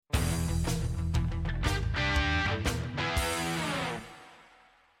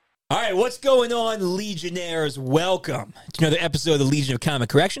All right, what's going on, Legionnaires? Welcome to another episode of the Legion of Comic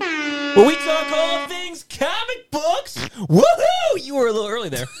Correction, where we talk all things comic books. Woohoo! You were a little early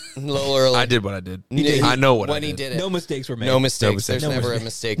there. A little early. I did what I did. I know what I when did. he did it. No mistakes were made. No mistakes. No There's never a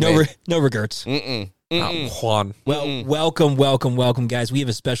mistake No, made. no regrets. Juan. Well, welcome, guys. We have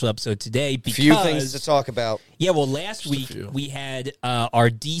a special episode today because Few things to talk about. Yeah, well, last week few. we had our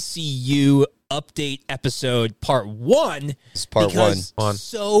DCU update episode part 1. It's part because one.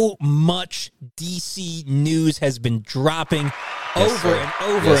 so much DC news has been dropping Yes, over sir. and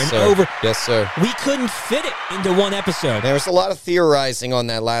over Yes, and sir. over. Yes, sir. We couldn't fit it into one episode. There was a lot of theorizing on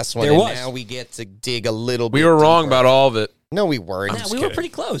that last one. There and was. Now we get to dig a little bit We were wrong deeper. about all of it. No, we weren't. Nah, we were pretty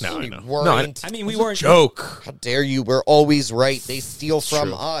close. No, I we know. weren't. I mean, we weren't. Joke. How dare you? We're always right. They steal from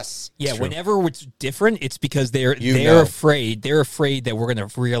true. us. Yeah, True. whenever it's different, it's because they're know. afraid. They're afraid that we're going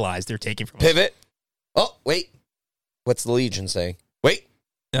to realize they're taking from us. Pivot. Oh, wait. What's the Legion saying? Wait.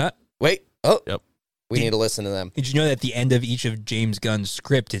 Wait. Oh. Yep. We need to listen to them. Did you know that at the end of each of James Gunn's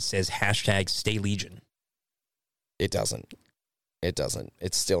script, it says #StayLegion? It doesn't. It doesn't.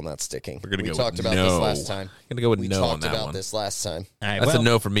 It's still not sticking. We're gonna we go talked with about no. this last time. I'm gonna go with We no on talked that about one. this last time. All right, That's well, a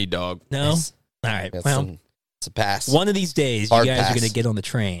no for me, dog. No? Yes. All right, That's well, it's a pass. one of these days, Hard you guys are pass. going to get on the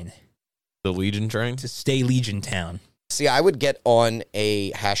train The Legion train. to Stay Legion Town. See, I would get on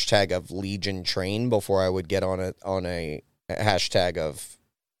a hashtag of Legion train before I would get on a hashtag of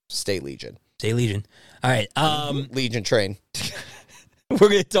Stay Legion. Stay Legion. All right. Legion train. We're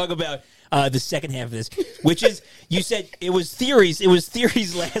going to talk about the second half of this, which is, you said it was theories. It was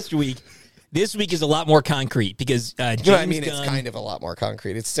theories last week. This week is a lot more concrete because James You know what I mean? Gunn, It's kind of a lot more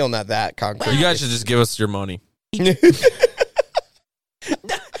concrete. It's still not that concrete. You guys should just give us your money.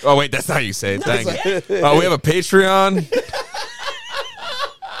 Oh wait, that's not how you say it. Dang it. Oh, we have a Patreon.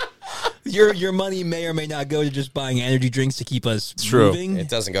 your money may or may not go to just buying energy drinks to keep us True. moving. It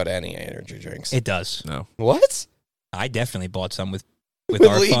doesn't go to any energy drinks. It does. No. What? I definitely bought some with With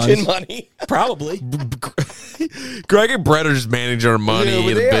our Legion funds. money? Probably. Greg and Brett are just managing our money Yeah, but and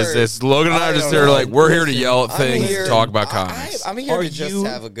the they are- business. Logan and I are just don't there know. like, we're here to Listen, yell at I'm things here- and talk about comics. I'm here Are to just you-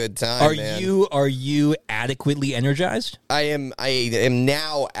 have a good time, Are man. you adequately energized? I am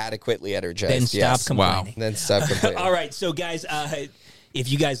now adequately energized. Then stop yes. complaining. Then stop complaining. All right, so guys, if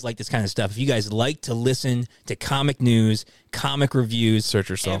you guys like this kind of stuff, if you guys like to listen to comic news, comic reviews, Search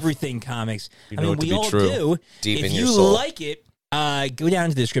yourself. everything comics, You I know mean, it to we be all true. do. Deep if in you your soul. like it, go down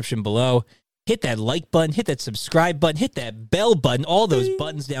to the description below. Hit that like button, hit that subscribe button, hit that bell button, all those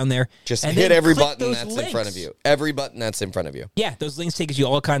buttons down there. Just and hit then every click button those that's links. in front of you. Every button that's in front of you. Yeah, those links take us to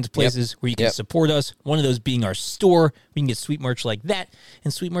all kinds of places where you can Yep. support us. One of those being our store. where you can get sweet merch like that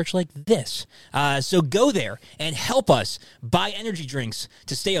and sweet merch like this. So go there and help us buy energy drinks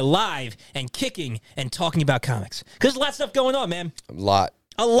to stay alive and kicking and talking about comics. Because there's a lot of stuff going on, man. A lot.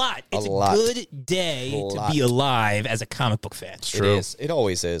 A lot. It's a lot. good day to lot. be alive as a comic book fan. It's true. It is. It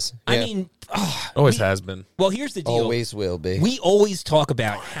always is. I Yeah. mean, Always has been. well, here's the deal. Always will be. We always talk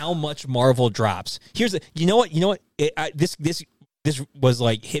about how much Marvel drops. Here's the, you know what? This was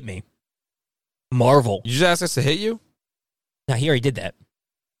like, hit me. Marvel. You just asked us to hit you? Now, he already did that.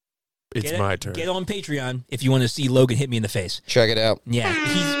 It's my turn. Get on Patreon if you want to see Logan hit me in the face. Check it out. Yeah,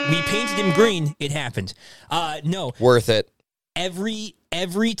 we painted him green. It happened. No, Worth it.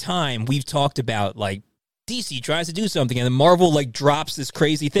 every time we've talked about like DC tries to do something and then Marvel like drops this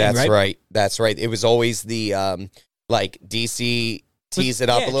crazy thing. That's right. right. That's right. It was always the like DC tease it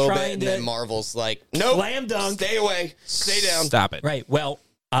up Yeah, a little bit, trying and to- then Marvel's like, nope, Slam dunk. stay away, stay down. Stop it. Right. Well,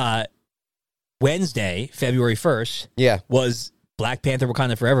 Wednesday, February 1st, Yeah. was Black Panther: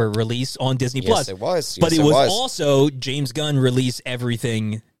 Wakanda Forever released on Disney Yes, Plus. it was. But Yes, it was also James Gunn release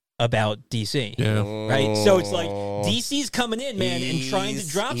everything about DC. Yeah. Right? So it's like DC's coming in, man, and trying to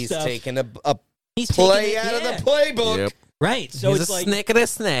drop he's stuff. taking a He's play taking it, out yeah. of the playbook. Yep. Right. So He's it's a like snickety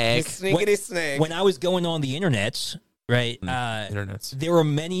snack. Snickety snake. when I was going on the internets, right? Internets. There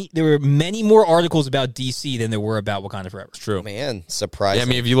were many more articles about DC than there were about Wakanda Forever. It's true. Man, Yeah, surprising. I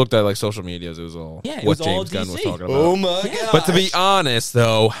mean, if you looked at like social medias, it was all Yeah, it what was all James Gunn was DC. talking about. oh my Yeah. god! But to be honest,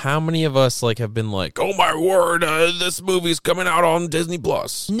 though, how many of us like have been like, "Oh my word, this movie's coming out on Disney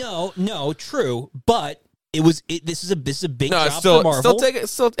Plus"? No, true, but this is a big No, drop it's still for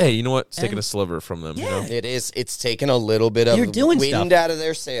Marvel. Hey, you know what? It's taking And- a sliver from them. You know? Yeah. it is. It's taken a little bit of They're doing wind stuff. out of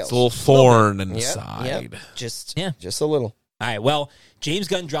their sails. It's a little thorn in the Yep, side. yep. Just Yeah. just a little. All right. Well, James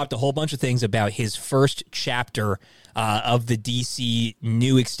Gunn dropped a whole bunch of things about his first chapter of the DC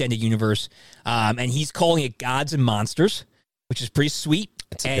new extended universe, and he's calling it Gods and Monsters, which is pretty sweet.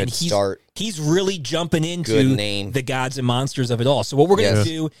 It's a and good start. He's really jumping into Good name. the gods and monsters of it all. So what we're going to Yes.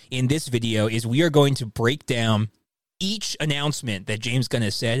 do in this video is we are going to break down each announcement that James Gunn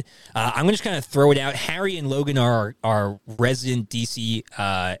has said, I'm going to just kind of throw it out. Harry and Logan are our resident DC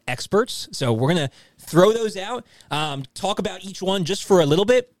experts, so we're going to throw those out, talk about each one just for a little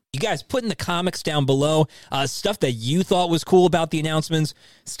bit. You guys put in the comics down below stuff that you thought was cool about the announcements,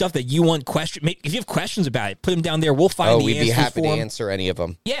 stuff that you want question. If you have questions about it, put them down there. We'll find the answers. We'd be happy to them. answer any of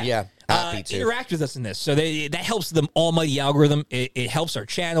them. Yeah. Happy to. Interact with us in this. So that helps the almighty algorithm. It helps our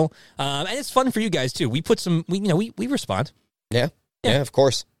channel. And it's fun for you guys too. We put some, we respond. Yeah, of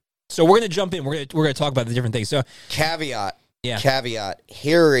course. So we're going to jump in. We're going to talk about the different things. So caveat.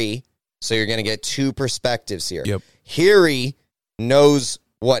 Harry, so you're going to get two perspectives here. Yep. Harry knows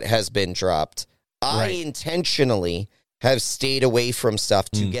what has been dropped. I Right. intentionally have stayed away from stuff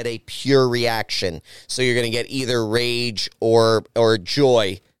to get a pure reaction. So you're going to get either rage or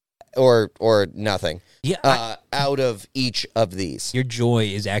joy or nothing. Yeah, out of each of these. your joy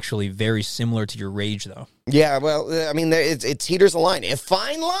is actually very similar to your rage, though. Yeah, well, I mean, it teeters a line. A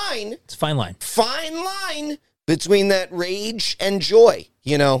fine line It's a fine line. between that rage and joy,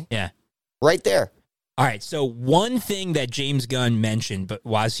 Yeah. right there. All right, so one thing that James Gunn mentioned, but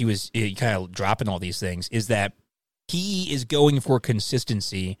while he was kind of dropping all these things, is that he is going for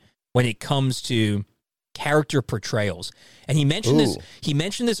consistency when it comes to character portrayals. And he mentioned this. He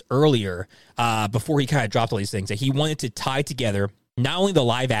mentioned this earlier before he kind of dropped all these things, that he wanted to tie together not only the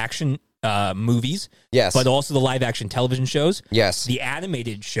live action movies, Yes. but also the live action television shows, Yes. the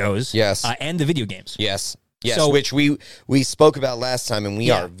animated shows, Yes. and the video games. Yes. So- Which we spoke about last time, and we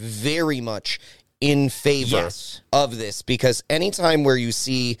Yeah. are very much in favor Yes. of this, because anytime where you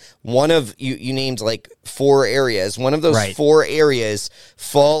see one of you named like 4 areas, one of those Right. 4 areas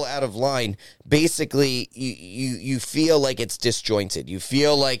fall out of line, basically you feel like it's disjointed. You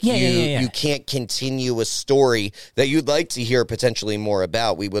feel like you can't continue a story that you'd like to hear potentially more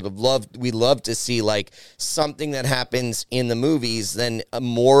about. We love to see like something that happens in the movies, then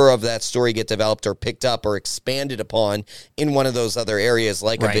more of that story get developed or picked up or expanded upon in one of those other areas,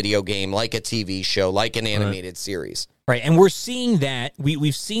 like a Right. video game, like a TV show, like an animated series. Right, and we're seeing that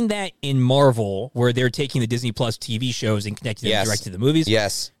we've seen that in Marvel, where they're taking the Disney Plus TV shows and connecting them Yes. direct to the movies.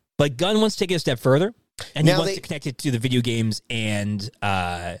 Yes. But Gunn wants to take it a step further, and he Now wants to connect it to the video games and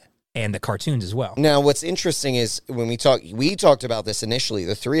the cartoons as well. Now, what's interesting is when we talked about this initially,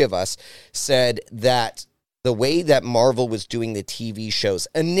 the 3 of us said that the way that Marvel was doing the TV shows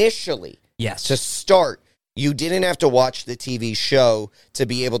initially, Yes, to start, you didn't have to watch the TV show to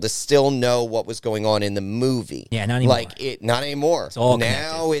be able to still know what was going on in the movie. Yeah, not anymore. Not anymore. It's all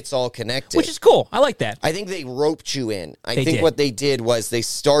now it's all connected. which is cool. I like that. I think they roped you in. I They think did. what they did was they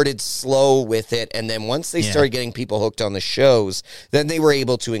started slow with it, and then once they Yeah. started getting people hooked on the shows, then they were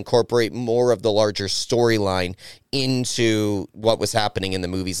able to incorporate more of the larger storyline into what was happening in the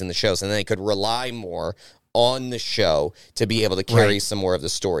movies and the shows, and then they could rely more on the show to be able to carry Right. some more of the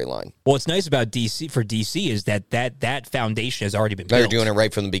storyline. What's nice about DC is that foundation has already been built. They're doing it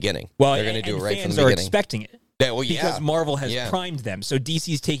right from the beginning. Well, they're going to do it right from fans the are beginning. expecting it because Marvel has primed them. So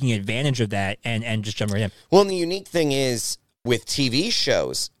DC's taking advantage of that and just jumping right in. Well, and the unique thing is with TV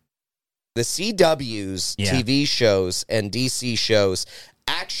shows, the CW's TV shows and DC shows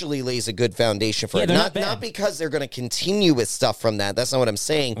actually lays a good foundation for it. they're Not not bad. because they're going to continue with stuff from that. That's not what I'm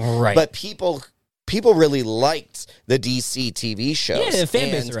saying. Right. But people really liked the DC TV shows. Yeah, the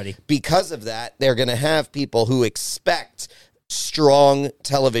fan base And already. because of that, they're going to have people who expect strong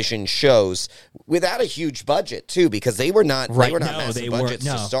television shows without a huge budget too, because they were not massive budgets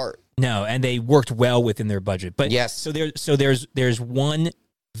to start. No, and they worked well within their budget. But Yes. so there's one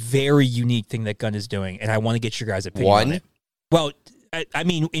very unique thing that Gunn is doing, and I want to get your guys' opinion on it. Well, I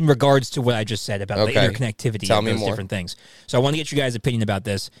mean, in regards to what I just said about the interconnectivity Tell of me those more. different things. So I want to get you guys' opinion about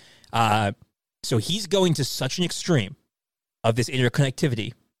this. So he's going to such an extreme of this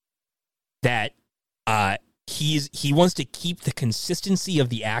interconnectivity that he wants to keep the consistency of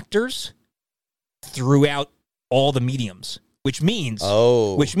the actors throughout all the mediums, which means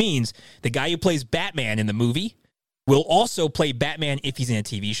the guy who plays Batman in the movie will also play Batman if he's in a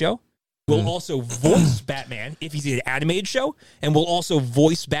TV show, will also voice Batman if he's in an animated show, and will also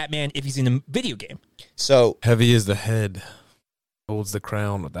voice Batman if he's in a video game. So Heavy is the head. Holds the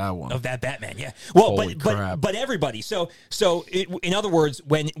crown with that one. Of that Batman, yeah. Well, Holy crap. but everybody. So in other words,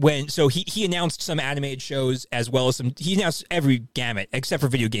 when he announced some animated shows as well as he announced every gamut except for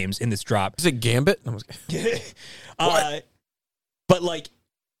video games in this drop. Is it Gambit? But like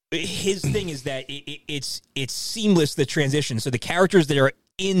his thing is that it's seamless, the transition. So the characters that are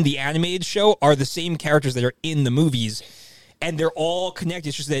in the animated show are the same characters that are in the movies. And they're all connected.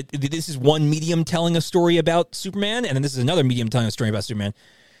 It's just that this is one medium telling a story about Superman, and then this is another medium telling a story about Superman.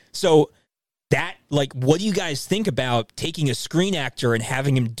 So that, like, what do you guys think about taking a screen actor and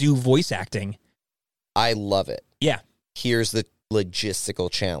having him do voice acting? I love it. Yeah. Here's the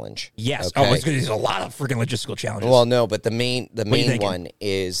logistical challenge. Yes. Okay? Oh, there's a lot of freaking logistical challenges. Well, no, but the main one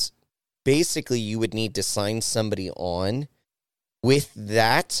is basically you would need to sign somebody on with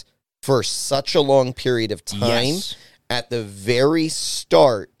that for such a long period of time at the very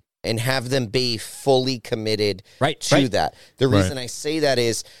start and have them be fully committed to that. The reason I say that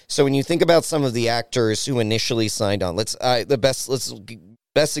is, so when you think about some of the actors who initially signed on,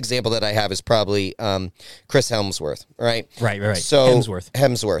 best example that I have is probably Chris Hemsworth, right? Right. So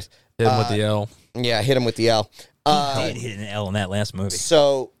Hemsworth. Hit him with the L. Yeah, hit him with the L. He did hit an L in that last movie.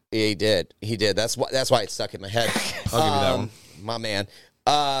 So yeah, he did. That's why it stuck in my head. I'll give you that one. My man.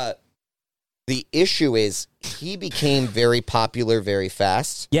 The issue is he became very popular very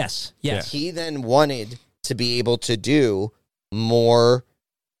fast. Yes. He then wanted to be able to do more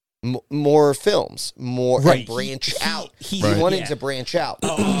films, and branch out. He wanted to branch out.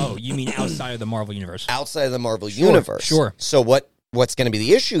 Oh, you mean outside of the Marvel universe? Outside of the Marvel universe. Sure. So what's going to be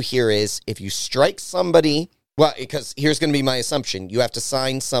the issue here is if you strike somebody. Well, because here's going to be my assumption. You have to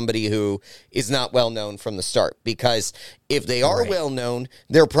sign somebody who is not well known from the start. Because if they are well known,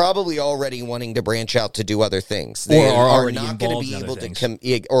 they're probably already wanting to branch out to do other things. They are not going to be able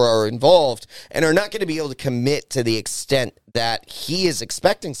to or are involved and are not going to be able to commit to the extent that he is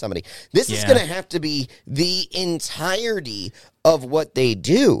expecting somebody. This is going to have to be the entirety of what they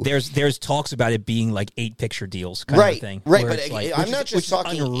do. There's talks about it being like 8-picture deals kind of thing. Right, but I'm not just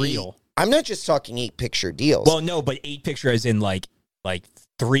talking unreal. I'm not just talking 8-picture deals. Well, no, but 8-picture as in like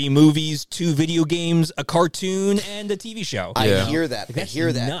 3 movies, 2 video games, a cartoon, and a TV show. I hear that. Like, that's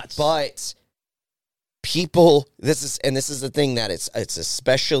nuts. But people, this is the thing that it's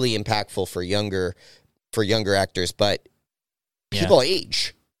especially impactful for younger actors. But people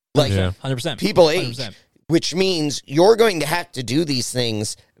age, 100%. People age, 100%. Which means you're going to have to do these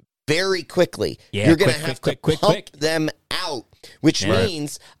things very quickly. Yeah, you're going to have to pump them out, which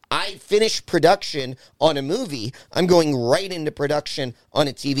means I finish production on a movie. I'm going right into production on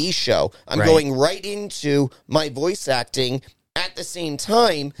a TV show. I'm going right into my voice acting at the same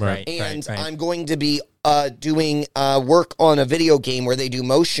time. And I'm going to be doing work on a video game where they do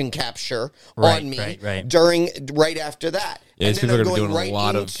motion capture on me right after that. Yeah, and then I'm going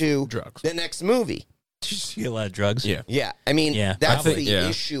right into drugs. The next movie. Did you see a lot of drugs? Yeah. I mean, that's the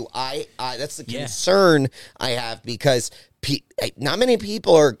issue. That's the concern I have because not many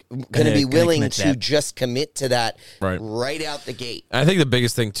people are going to be willing to just commit to that right out the gate. I think the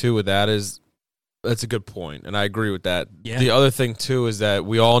biggest thing too with that is that's a good point, and I agree with that. Yeah. The other thing too is that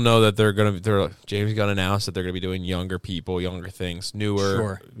we all know that James Gunn announced that they're going to be doing younger people, younger things,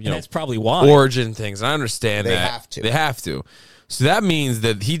 newer. And that's probably why origin things. And I understand they that have to. They have to. So that means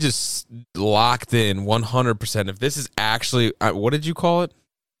that he just locked in 100%. If this is actually, what did you call it?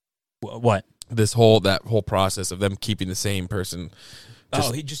 What? That whole process of them keeping the same person.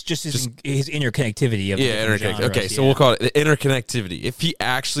 He just his interconnectivity of interconnectivity. Okay, so we'll call it interconnectivity. If he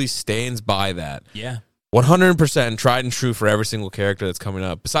actually stands by that, 100% tried and true for every single character that's coming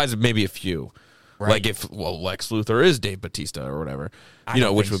up, besides maybe a few. Like if Lex Luthor is Dave Bautista or whatever, I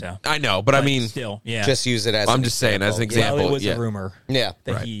know, but I mean, still, just use it as. I'm just saying as an example. Well, it was a rumor. That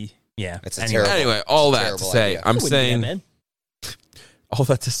it's a terrible. Anyway, all that to say, idea. I'm saying, all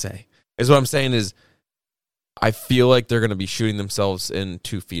that to say is what I'm saying is, I feel like they're going to be shooting themselves in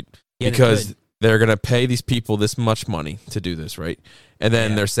 2 feet because they're going to pay these people this much money to do this, right? And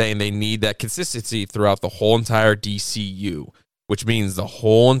then they're saying they need that consistency throughout the whole entire DCU, which means the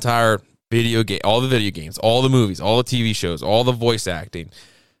whole entire video game, all the video games, all the movies, all the TV shows, all the voice acting.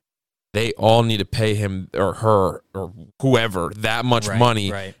 They all need to pay him or her or whoever that much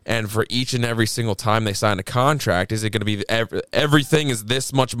money. And for each and every single time they sign a contract, is it going to be everything is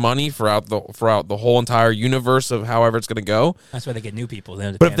this much money throughout the whole entire universe of however it's going to go? That's why they get new people.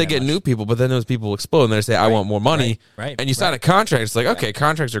 But if they get new people, but then those people explode and they say, I want more money. And you sign a contract, it's like, okay,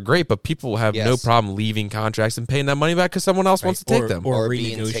 contracts are great, but people have no problem leaving contracts and paying that money back because someone else wants to take them. Or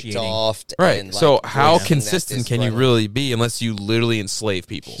being ticked off. And so how consistent can you really be unless you literally enslave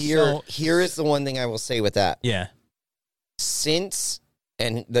people? Here is the one thing I will say with that. Here's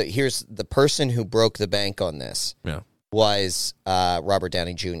the person who broke the bank on this was Robert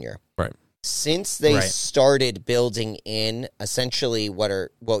Downey Jr. Since they started building in essentially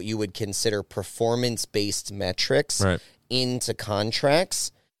what you would consider performance-based metrics into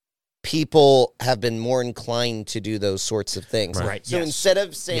contracts, people have been more inclined to do those sorts of things. So instead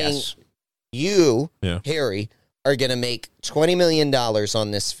of saying you, Harry, are going to make $20 million on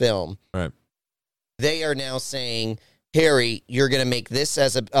this film, they are now saying Harry, you're going to make this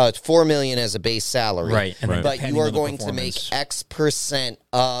as a $4 million as a base salary, right? And but you are going to make X%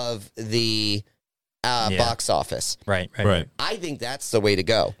 of the box office, right. I think that's the way to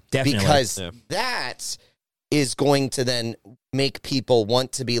go, definitely, because that is going to then make people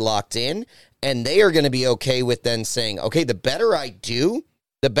want to be locked in, and they are going to be okay with then saying, okay, the better I do,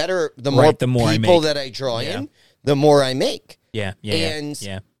 the more people that I draw in, the more I make. Yeah. And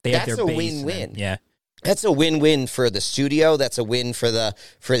They that's a win-win. That's a win-win for the studio. That's a win for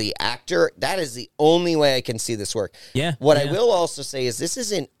the actor. That is the only way I can see this work. Yeah. What I will also say is this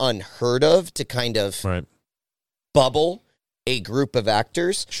isn't unheard of to kind of bubble a group of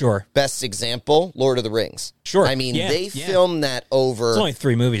actors. Sure. Best example, Lord of the Rings. Sure. I mean, they filmed that over... It's only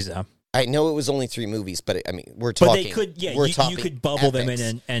 3 movies, though. I know it was only 3 movies, but I mean, we're talking... But they could, you could bubble epics. them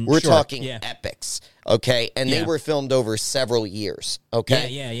in and we're talking epics, okay? And they were filmed over several years, okay?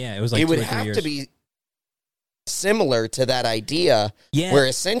 Yeah. It was like it 2 would or 3 have years. to be similar to that idea, where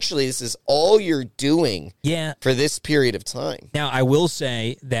essentially this is all you're doing for this period of time. Now, I will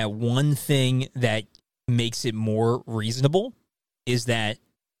say that one thing that makes it more reasonable is that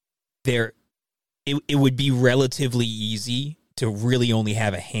it would be relatively easy to really only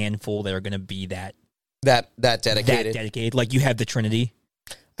have a handful that are going to be that dedicated. Like you have the Trinity.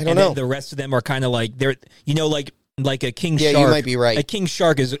 I don't know. The rest of them are kind of like they're like a King Shark. Yeah, you might be right. A King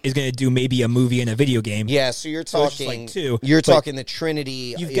Shark is going to do maybe a movie and a video game. Yeah, so you're talking like 2. You're talking the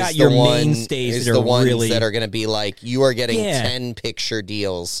Trinity. You've got your mainstays that are ones that are going to be like you are getting 10 picture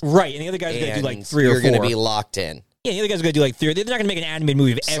deals, right? And the other guys are going to do like 3 or 4. You're going to be locked in. Yeah, the other guys are going to do like 3. They're not going to make an animated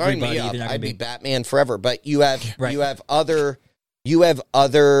movie of everybody. I'd be Batman forever, but you have you have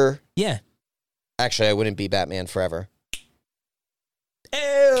other. Yeah. Actually, I wouldn't be Batman forever.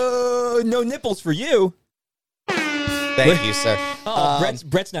 Oh, no nipples for you. Thank you, sir.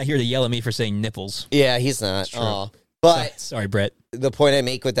 Brett's not here to yell at me for saying nipples. Yeah, he's not. But sorry, Brett. The point I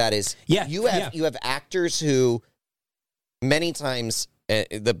make with that is, you have actors who many times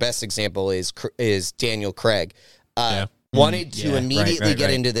the best example is Daniel Craig. Wanted to immediately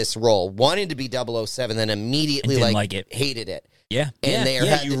get into this role, wanted to be 007, then immediately hated it. Yeah, and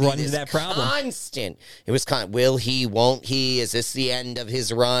you run into that problem. Constant. It was will he, won't he? Is this the end of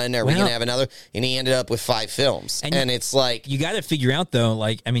his run? Are we going to have another? And he ended up with 5 films, and it's like you got to figure out though.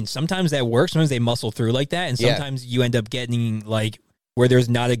 Like, I mean, sometimes that works. Sometimes they muscle through like that, and sometimes you end up getting like where there's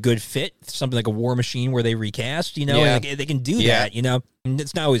not a good fit. Something like a War Machine where they recast. You know, and they can do that. You know, and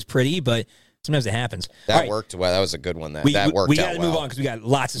it's not always pretty, but sometimes it happens. That worked well. That was a good one. That worked we out got to move on because we got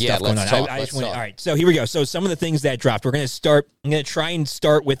lots of stuff going on. All right, so here we go. So some of the things that dropped. I'm going to try and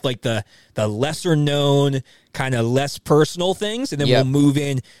start with like the lesser known, kind of less personal things, and then we'll move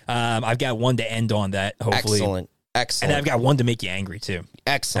in. I've got one to end on that, hopefully. Excellent. And I've got one to make you angry, too.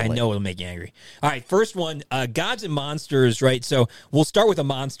 Excellent. I know it'll make you angry. All right, first one, Gods and Monsters, right? So we'll start with a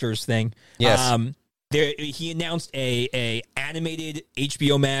Monsters thing. Yes. He announced a animated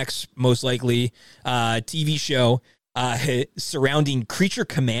HBO Max, most likely, TV show surrounding Creature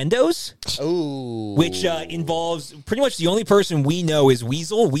Commandos. Ooh. Which involves pretty much the only person we know is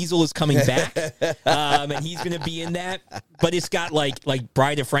Weasel. Weasel is coming back, and he's going to be in that. But it's got like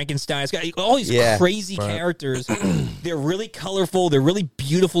Bride of Frankenstein. It's got all these crazy characters. They're really colorful. They're really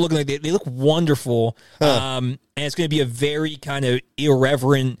beautiful looking. They look wonderful. And it's going to be a very kind of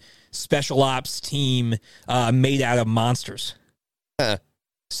irreverent special ops team made out of monsters.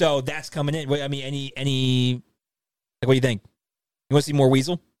 So that's coming in. I mean, any like, what do you think? You want to see more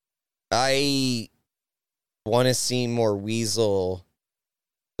Weasel? I want to see more Weasel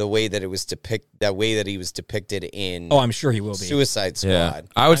the way that he was depicted in. Oh, I'm sure he will be. Suicide Squad. Yeah.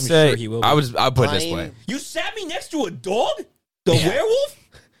 I would say sure he will be. I'll put it this way. You sat me next to a dog? The werewolf?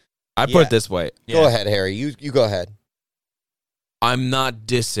 I put it this way. Go ahead, Harry. You go ahead. I'm not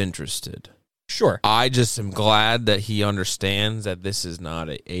disinterested. Sure. I just am glad that he understands that this is not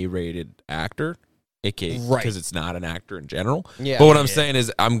a A-rated actor, because it's not an actor in general. Yeah. But what I'm saying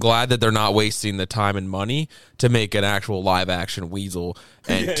is I'm glad that they're not wasting the time and money to make an actual live-action Weasel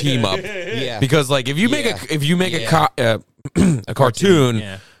and team up. Yeah. Because like if you make a cartoon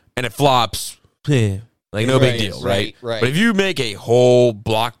and it flops, like no big deal, right? But if you make a whole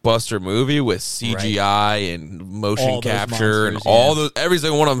blockbuster movie with CGI and motion capture and all those, every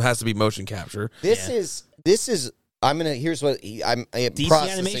single one of them has to be motion capture. This is. Here's what I'm DC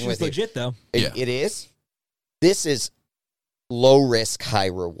processing animation with is legit, though. It is. This is low risk, high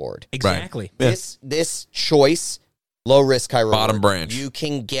reward. Exactly. Right. This choice, low risk, high reward. Bottom branch. You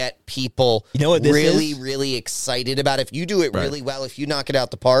can get people really excited about it. If you do it really well, if you knock it out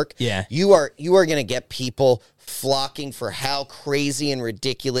the park, you are going to get people flocking for how crazy and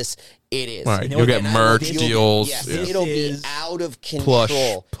ridiculous it is. Right. You'll get merch deals. Yes, it'll be out of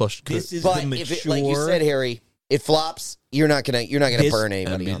control. Plush. This is but the mature. If it, like you said, Harry, it flops, you're not gonna burn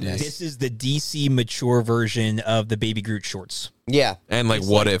anybody on this. This is the DC mature version of the Baby Groot shorts. Yeah, and like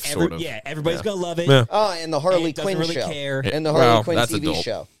what if sort of. Yeah, everybody's gonna love it. Yeah. Oh, and the Harley Quinn really show, care. And the Harley Quinn TV adult.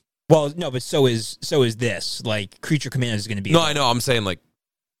 show. Well, no, but so is this. Like Creature Commander is going to be. No, I know. I'm saying like.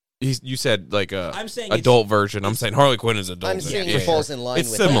 You said like I'm saying adult version. I'm saying Harley Quinn is adult. I'm saying it falls in line it's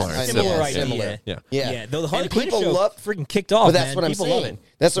with similar. that. Similar idea. idea. Yeah. The Harley and Quinn people show freaking kicked off. But that's man. what I'm people saying. Love it.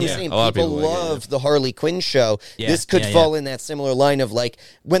 That's what I'm saying. People love the Harley Quinn show. Yeah. This could fall in that similar line of like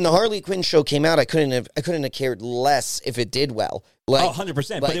when the Harley Quinn show came out, I couldn't have cared less if it did well. Like,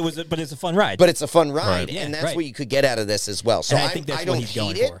 100%. But it's a fun ride. But it's a fun ride, right. and that's what you could get out of this as well. So I think that's I don't what he's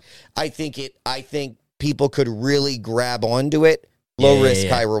going hate it. for. I think people could really grab onto it. Low risk,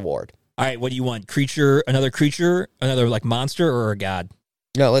 high reward. All right, what do you want? Another creature, another like monster, or a god?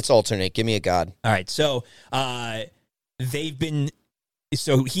 No, let's alternate. Give me a god. All right, so he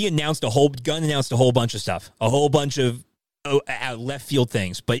announced a whole bunch of stuff, a whole bunch of left field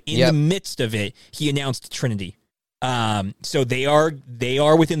things, but in the midst of it, he announced Trinity. So they are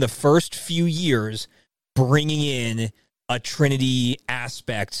within the first few years bringing in a Trinity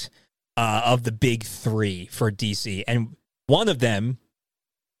aspect of the big three for DC, and one of them,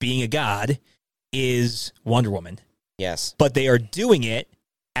 being a god, is Wonder Woman. Yes. But they are doing it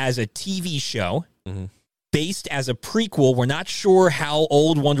as a TV show based as a prequel. We're not sure how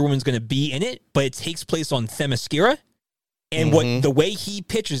old Wonder Woman's going to be in it, but it takes place on Themyscira. And the way he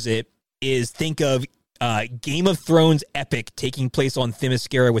pitches it is, think of Game of Thrones epic taking place on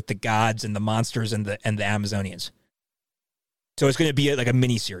Themyscira with the gods and the monsters and the Amazonians. So it's going to be like a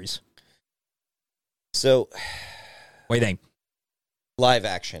mini series. So what do you think? Live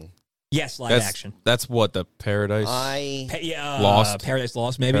action. Yes, live action. That's what the Paradise Lost. Paradise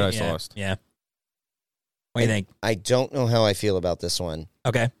Lost, maybe. Lost. Yeah. What do you think? I don't know how I feel about this one.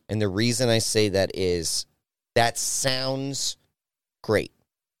 Okay. And the reason I say that is that sounds great.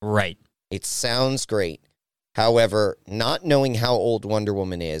 Right. It sounds great. However, not knowing how old Wonder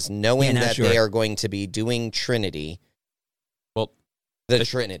Woman is, knowing that they are going to be doing Trinity. Well,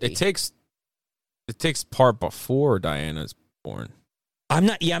 Trinity. It takes part before Diana's born. I'm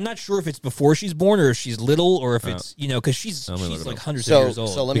not sure if it's before she's born or if she's little or if it's, because she's like hundreds of years old.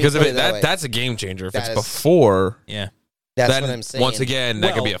 So let me because put of it that way. That's a game changer. If it's before, that's then what I'm saying. Once again,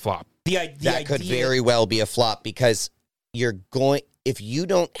 that could be a flop. That could very well be a flop because if you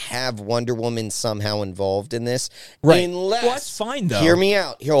don't have Wonder Woman somehow involved in this, unless that's fine though. Hear me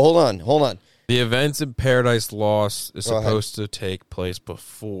out. Here, hold on. The events in Paradise Lost is supposed to take place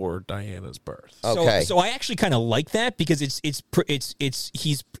before Diana's birth. Okay. So I actually kind of like that because he's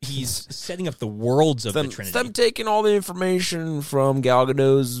setting up the worlds of the Trinity. It's them taking all the information from Gal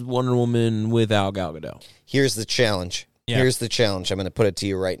Gadot's Wonder Woman without Gal Gadot. Here's the challenge. Yeah. Here's the challenge. I'm going to put it to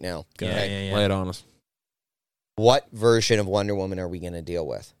you right now. Yeah. Lay it on us. What version of Wonder Woman are we going to deal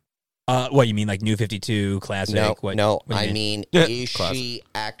with? What you mean, like New 52 classic? No. I mean, is she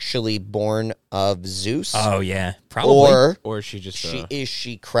actually born of Zeus? Oh yeah, probably. Or is she just is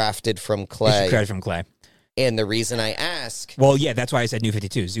she crafted from clay? Is she crafted from clay? And the reason I ask, well, yeah, that's why I said New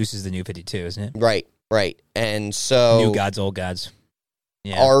 52. Zeus is the New 52, isn't it? Right. And so, new gods, old gods.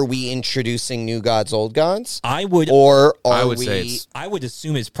 Yeah. Are we introducing new gods, old gods? I would, or I would say I would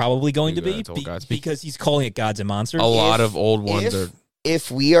assume it's probably going to be because he's calling it gods and monsters. A lot of old ones are.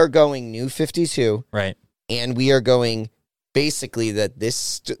 If we are going New 52, right, and we are going basically that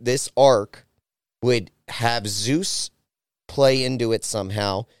this arc would have Zeus play into it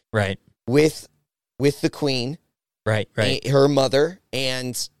somehow, right, with the queen, right, her mother,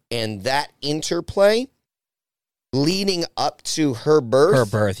 and that interplay leading up to her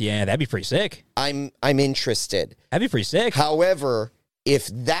birth. Yeah, that'd be pretty sick. I'm interested. That'd be pretty sick. However, if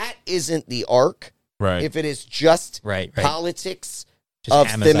that isn't the arc, right, if it is just politics of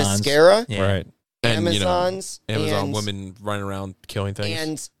Themyscira, right, and Amazons, Amazon women running around killing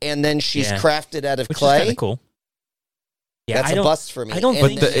things, and then she's crafted out of clay. Is kind of cool. Yeah, that's a bust for me. I don't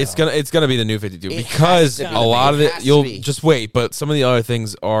think so. It's gonna be the New 52 because a lot of it you'll just wait. But some of the other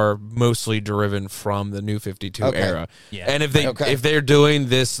things are mostly driven from the New 52 era. Yeah. And if they're doing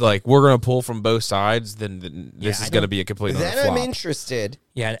this like we're gonna pull from both sides, then this is gonna be a complete. Then I'm interested.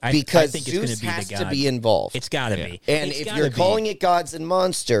 Yeah, because I think Zeus it's gonna be has the god. to be involved. It's got to be. And if you're calling it gods and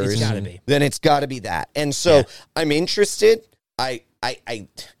monsters, it's gotta be. Then it's got to be that. And so I'm interested. I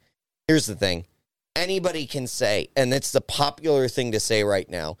here's the thing. Anybody can say, and it's the popular thing to say right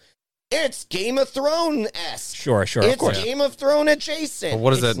now, It's Game of Thrones-esque. Sure. It's Game of Thrones adjacent. But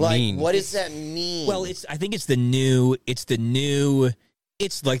what does that mean? What does that mean? Well, I think it's the new.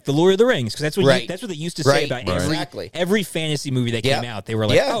 It's like the Lord of the Rings, because that's what they used to say about every fantasy movie that came out. They were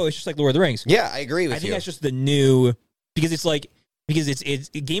like, oh, it's just like Lord of the Rings. Yeah, I agree with you. I think that's just the new, because it's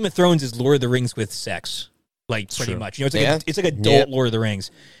Game of Thrones is Lord of the Rings with sex, like pretty much. You know, it's like adult Lord of the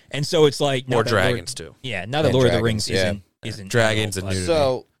Rings, and so it's like more dragons too. Yeah, now that Lord of the Rings isn't dragons and nudity.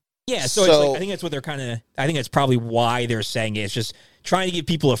 So it's like, I think that's what they're I think that's probably why they're saying it. It's just trying to give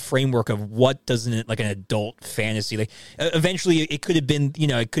people a framework of what doesn't it, like an adult fantasy. Like eventually it could have been,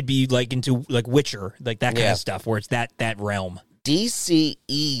 it could be like into like Witcher, like that kind of stuff where it's that realm.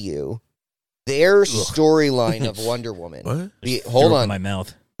 DCEU, their storyline of Wonder Woman. What? Hold on. My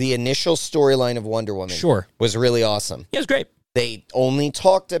mouth. The initial storyline of Wonder Woman was really awesome. Yeah, it was great. They only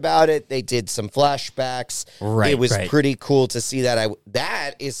talked about it. They did some flashbacks. It was pretty cool to see that.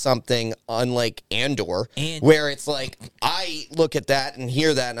 That is something unlike Andor, where it's like, I look at that and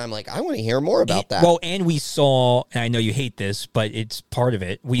hear that, and I'm like, I want to hear more about that. Well, and we saw, and I know you hate this, but it's part of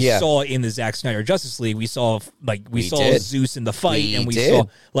it. We saw in the Zack Snyder Justice League, we saw Zeus in the fight, and we saw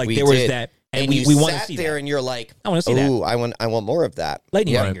there was that, and we want to see there, that. And you're like, I want to see that. Ooh, I want more of that.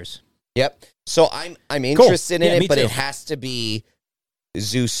 Lightning fingers. Yep. So I'm interested in it, but it has to be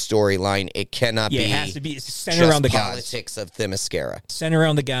Zeus storyline. It cannot be. It has to be centered around the politics gods. of Themyscira. Center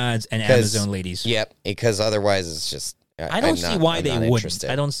around the gods and Amazon ladies. Yep. Because otherwise, it's just. I don't see why they wouldn't.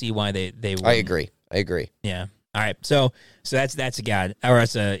 I don't see why they wouldn't. I agree. Yeah. All right. So that's a god, or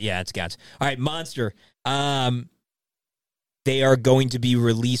it's gods. All right, Monster. They are going to be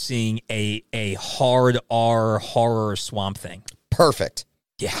releasing a hard R horror Swamp Thing. Perfect.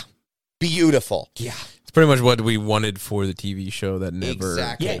 Yeah. Beautiful. Yeah. It's pretty much what we wanted for the TV show that never...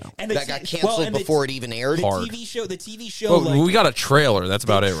 Exactly. And that got canceled before it even aired. The TV show... Well, we got a trailer. That's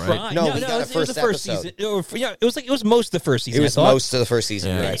about it, right? No, we got a first episode. It was most of the first season, It was most of the first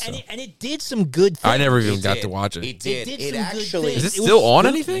season, right. And it did some good things. I never even got to watch it. It did. It actually... Is it still on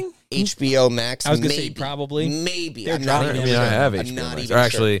anything? HBO Max, I was going to say probably. Maybe. I have HBO Max. Or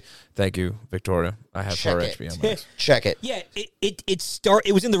actually, thank you, Victoria. I have her HBO Max. Check it. Yeah,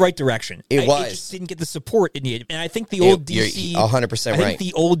 it was in the right direction. It was. It just didn't get the support it needed. And I think the old DC... You're 100% right. I think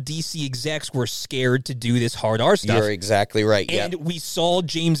the old DC execs were scared to do this hard R stuff. You're exactly right, And we saw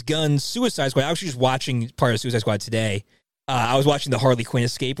James Gunn's Suicide Squad. I was just watching part of Suicide Squad today. I was watching the Harley Quinn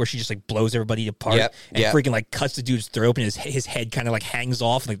escape where she just like blows everybody apart and freaking like cuts the dude's throat and his head kind of like hangs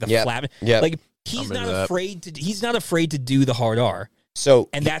off like the flap. Like he's not afraid to do the hard R.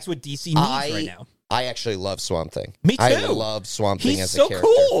 And that's what DC needs right now. I actually love Swamp Thing. Me too. I love Swamp Thing as a character. He's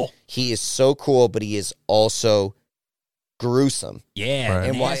so cool. He is so cool, but he is also gruesome. Yeah,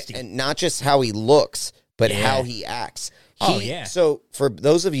 and not just how he looks, but how he acts. So for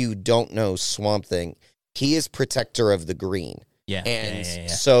those of you who don't know Swamp Thing, he is protector of the green.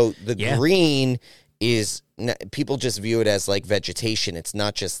 So the green is, people just view it as like vegetation. It's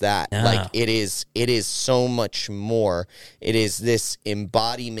not just that. No. Like it is so much more. It is this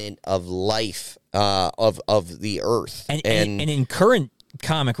embodiment of life, of the earth. And in current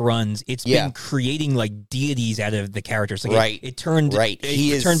comic runs, it's been creating like deities out of the characters. Like it turned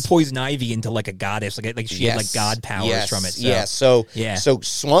Poison Ivy into like a goddess. Like she had like god powers from it. So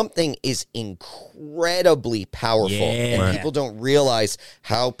Swamp Thing is incredibly powerful, and people don't realize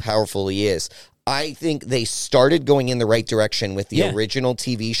how powerful he is. I think they started going in the right direction with the original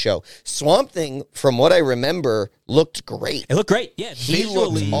TV show. Swamp Thing, from what I remember, looked great. It looked great. Yeah, he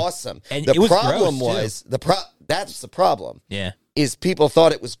looked awesome. And the problem was that's the problem. Yeah. Is people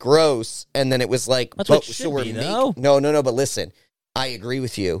thought it was gross, and then it was like, that's what it should be, though. No, but listen, I agree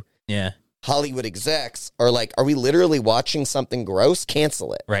with you. Yeah. Hollywood execs are like, are we literally watching something gross?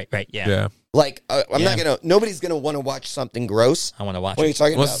 Cancel it. Right, yeah. Like, nobody's going to want to watch something gross. I want to watch What are you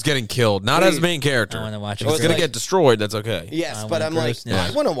talking about? Unless it's getting killed, not as main character. I want to watch it. If it's going to get destroyed, that's okay. Yes, but I'm like,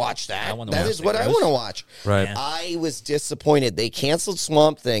 I want to watch that. That is what I want to watch. Right. Yeah. I was disappointed. They canceled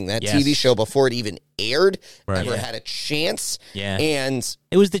Swamp Thing, that TV show, before it even aired, ever had a chance. Yeah. And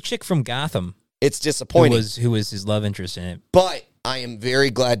it was the chick from Gotham. It's disappointing. Who was his love interest in it. But I am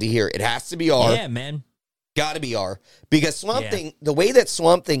very glad to hear it has to be R. Yeah, man. Got to be R. Because Swamp Thing, the way that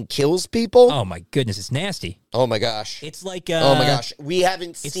Swamp Thing kills people. Oh, my goodness. It's nasty. Oh, my gosh. It's like... oh, my gosh. We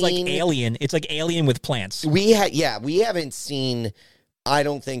haven't seen... It's like Alien. It's like Alien with plants. We haven't seen, I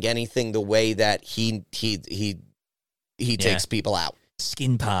don't think, anything the way that he takes people out.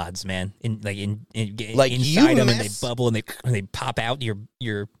 Skin pods, man. Inside mess, them, and they bubble and they pop out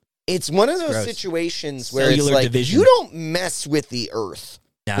your... It's one of those situations where it's like, you don't mess with the earth.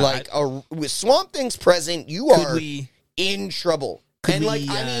 With Swamp Thing's present, you are in trouble. And like,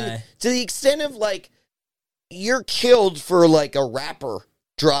 I mean, to the extent of like, you're killed for like a rapper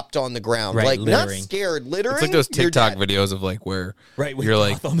dropped on the ground, right, like littering. Not scared, littering. It's like those TikTok videos of like where you're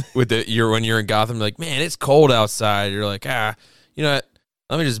like when you're in Gotham, like, man, it's cold outside. You're like, you know what?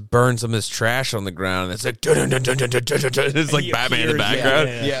 Let me just burn some of this trash on the ground. It's like, it's like Batman in the background.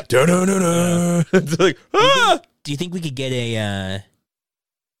 Yeah. It's like, Do you think we could get a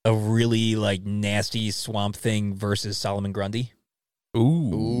really like nasty Swamp Thing versus Solomon Grundy?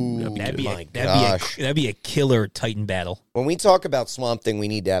 Ooh, that'd be a killer Titan battle. When we talk about Swamp Thing, we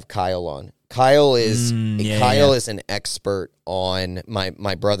need to have Kyle on. Kyle is is an expert on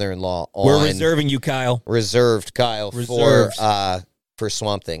my brother-in-law. We're reserving you, Kyle. Reserved Kyle for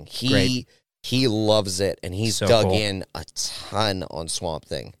Swamp Thing. He loves it, and he's dug in a ton on Swamp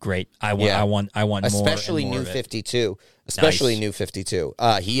Thing. Great. I want especially more New 52. Especially New 52.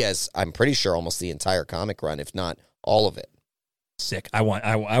 He has, I'm pretty sure, almost the entire comic run, if not all of it. Sick. I want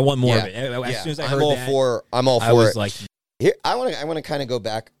more of it. As soon as I heard I'm all for it. Like, here, I want to kind of go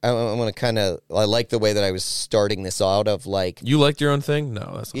back. I like the way that I was starting this out of like. You liked your own thing?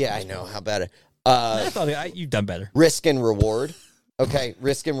 No, that's not I know. How about it? I thought you've done better. Risk and reward. Okay,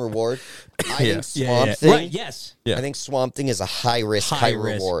 risk and reward. I think Swamp Thing. Right, yes. Yeah. I think Swamp Thing is a high risk, high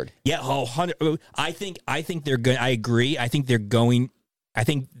reward. Yeah, 100. I think they're good. I agree. I think they're going. I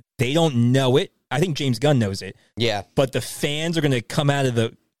think they don't know it. I think James Gunn knows it. Yeah, but the fans are going to come out of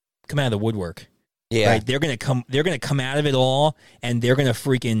the woodwork. Yeah, right? They're going to come out of it all, and they're going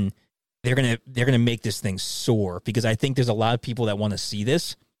to make this thing soar, because I think there's a lot of people that want to see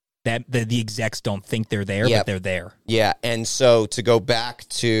this. That the execs don't think they're there, but they're there. Yeah, and so to go back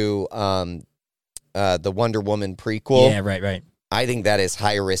to the Wonder Woman prequel. Yeah, right. I think that is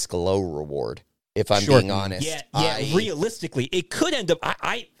high risk, low reward. If I'm being honest. Yeah. Realistically, it could end up.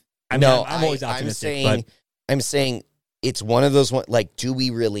 I'm always optimistic. I'm saying it's one of those like, do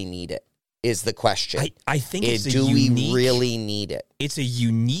we really need it? Is the question. I think do we really need it? It's a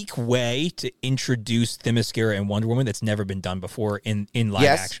unique way to introduce Themyscira and Wonder Woman that's never been done before in live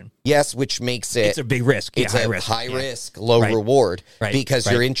action. Yes, which makes it... It's a big risk. It's high risk, low reward. Right.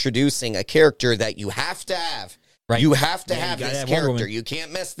 Because you're introducing a character that you have to have. Right. You have to have this character. You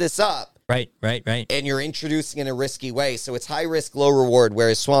can't mess this up. Right. And you're introducing it in a risky way. So it's high risk, low reward,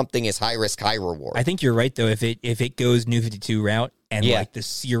 whereas Swamp Thing is high risk, high reward. I think you're right, though. If it goes New 52 route and like the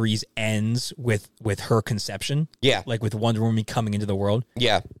series ends with her conception, like with Wonder Woman coming into the world,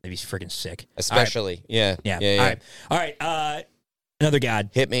 that'd be freaking sick. Especially, yeah. All right. Another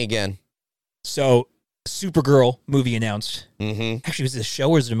God. Hit me again. So, Supergirl movie announced. Mm-hmm. Actually, was it a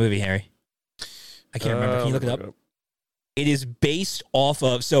show or is it a movie, Harry? I can't remember. Can you look it up? It is based off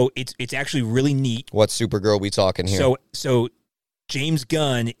of, so it's actually really neat. What Supergirl we talking here? So James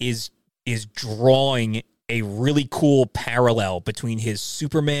Gunn is drawing a really cool parallel between his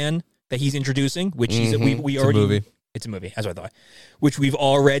Superman that he's introducing, which we already it's a movie. That's what I thought. Which we've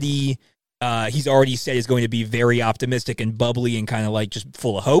already he's already said is going to be very optimistic and bubbly and kind of like just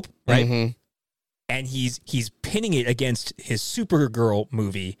full of hope, right? Mm-hmm. And he's pinning it against his Supergirl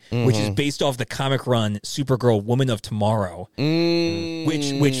movie, which is based off the comic run Supergirl Woman of Tomorrow,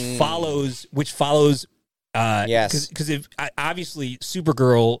 which follows because if obviously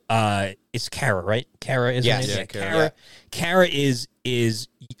Supergirl is Kara, right? Kara is Kara is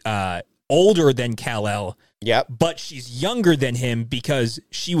older than Kal-El. Yep. But she's younger than him because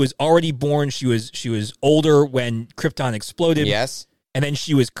she was already born. She was older when Krypton exploded. Yes. And then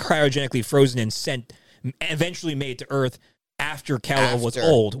she was cryogenically frozen and eventually made to Earth after Kal-El was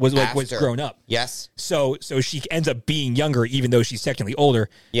old, was grown up. Yes. So she ends up being younger, even though she's technically older.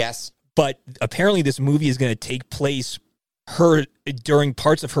 Yes. But apparently this movie is going to take place during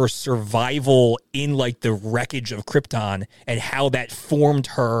parts of her survival in like the wreckage of Krypton and how that formed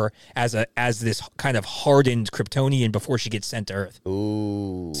her as this kind of hardened Kryptonian before she gets sent to Earth.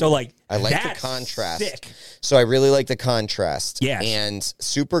 Ooh. So like I like the contrast. Sick. So I really like the contrast. Yes. And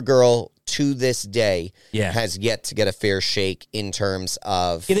Supergirl to this day has yet to get a fair shake in terms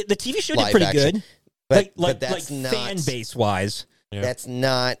of the TV show did pretty good. But like that's not fan base wise. That's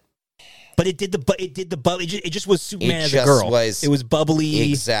not. But it just was Superman as a girl. It was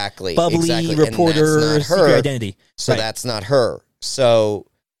bubbly. Exactly. Reporter, secret identity. So that's not her. So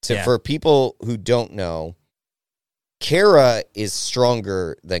for people who don't know, Kara is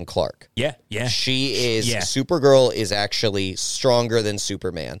stronger than Clark. Yeah. She is. Supergirl is actually stronger than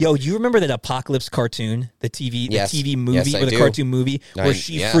Superman. Yo, you remember that Apocalypse cartoon, the TV movie, or the cartoon movie, where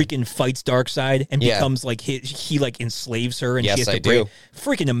she freaking fights Darkseid and becomes like he like enslaves her and she has to break.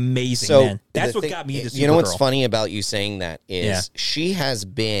 Freaking amazing, man. That's what got me into Supergirl. You know what's funny about you saying that is she has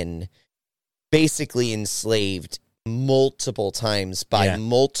been basically enslaved multiple times by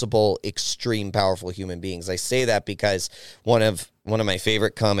multiple extreme powerful human beings. I say that because one of my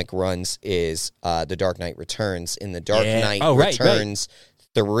favorite comic runs is The Dark Knight Returns. In The Dark Knight Returns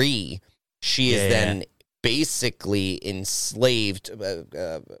 3, she is then basically enslaved,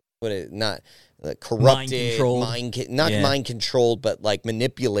 corrupted, mind controlled, but like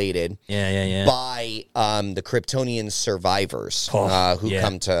manipulated by the Kryptonian survivors who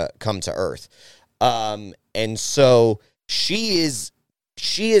come to Earth. And so she is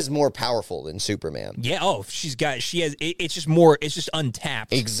more powerful than Superman. Yeah. Oh, it's just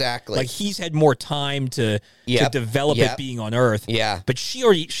untapped. Exactly. Like he's had more time to develop it being on Earth. Yeah. But she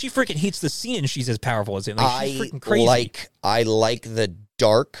freaking hits the scene and she's as powerful as him. Like, she's freaking crazy. I like the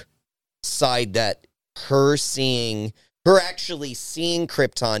dark side that her actually seeing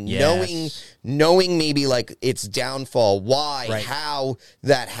Krypton, knowing maybe like its downfall, why, how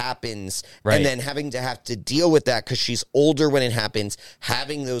that happens, and then having to deal with that because she's older when it happens,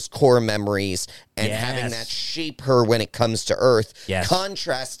 having those core memories and having that shape her when it comes to Earth,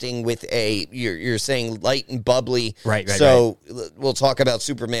 contrasting with you're saying light and bubbly, so we'll talk about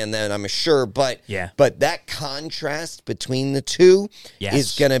Superman then, I'm sure, but that contrast between the two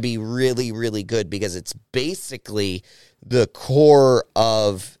is going to be really, really good because it's basically the core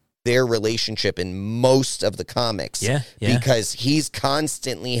of their relationship in most of the comics. Because he's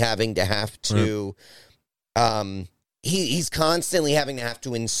constantly having to he's constantly having to have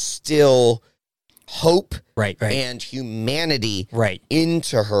to instill hope and humanity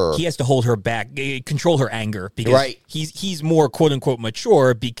into her. He has to hold her back, control her anger because he's more quote unquote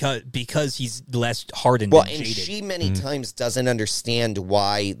mature because he's less hardened and jaded. And she many times doesn't understand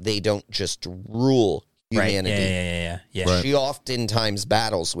why they don't just rule humanity. Yeah. She oftentimes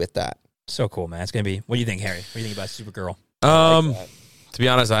battles with that. So cool, man. It's gonna be. What do you think, Harry? What do you think about Supergirl? To be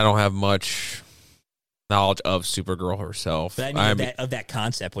honest, I don't have much knowledge of Supergirl herself. But I mean, of that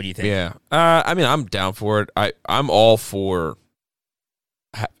concept, what do you think? Yeah. I mean, I'm down for it. I'm all for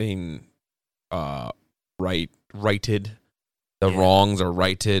having righted the wrongs or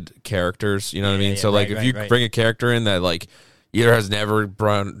righted characters. You know what I mean? So like, if you bring a character in that like either has never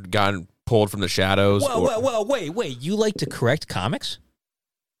gotten pulled from the shadows. Wait. You like to correct comics?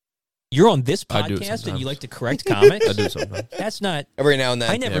 You're on this podcast and you like to correct comics? I do sometimes. That's not... Every now and then.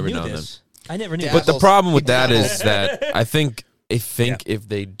 I never knew this. I never knew But the problem with that is that I think if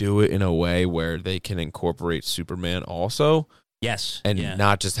they do it in a way where they can incorporate Superman also... Yes. And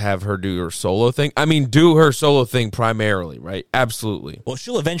not just have her do her solo thing. I mean, do her solo thing primarily, right? Absolutely. Well,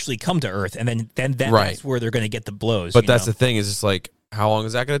 she'll eventually come to Earth, and then that's where they're going to get the blows. But that's the thing, is just like, how long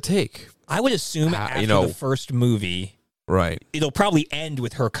is that going to take? I would assume after the first movie, it'll probably end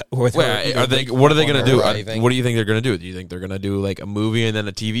with her. What are they going to do? What do you think they're going to do? Do you think they're going to do like a movie and then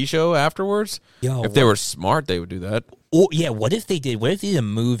a TV show afterwards? If they were smart, they would do that. Oh yeah, what if they did? What if they did a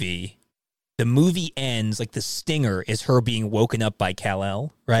movie? The movie ends like the stinger is her being woken up by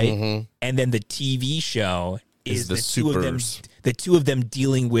Kal-El, right? Mm-hmm. And then the TV show is the two of them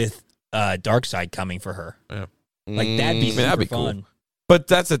dealing with Darkseid coming for her. Yeah. Like that'd be super fun. Cool. But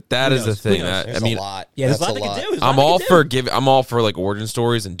that is the thing. There's a lot. Yeah, there's a lot they can do. I'm all for like origin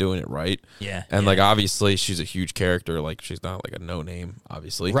stories and doing it right. Yeah. And like obviously she's a huge character. Like she's not like a no name,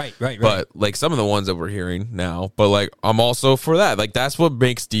 obviously. Right. But like some of the ones that we're hearing now. But like I'm also for that. Like that's what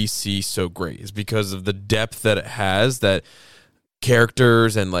makes DC so great, is because of the depth that it has, that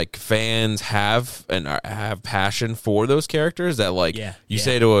characters and like fans have and have passion for those characters. That like you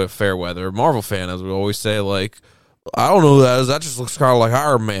say to a fair weather Marvel fan, as we always say, like, I don't know who that is. That just looks kind of like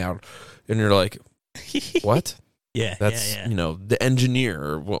Iron Man. And you're like, what? That's the engineer.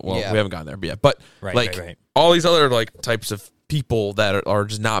 Or, we haven't gotten there yet. But all these other like types of people that are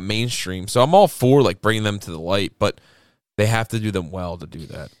just not mainstream. So I'm all for like bringing them to the light, but they have to do them well to do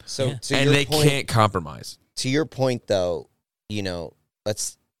that. So can't compromise. To your point, though,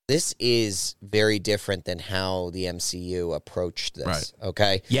 this is very different than how the MCU approached this. Right.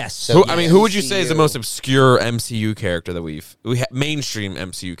 Okay. Yes. So who would you say is the most obscure MCU character that we mainstream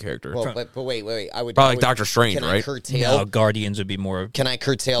MCU character? Well, but wait. I would probably Doctor Strange, right? No, Guardians would be more. Can I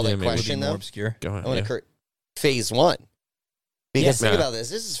curtail the question though? More obscure. Go ahead. I want to Phase 1. Because think about this.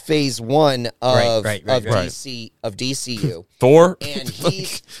 This is Phase 1 of DCU. Thor,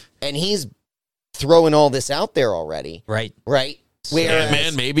 and he's throwing all this out there already. Right.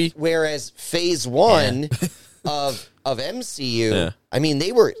 Ant-Man, maybe. Whereas Phase 1 of MCU, I mean,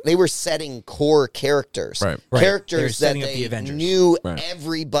 they were setting core characters, characters that they knew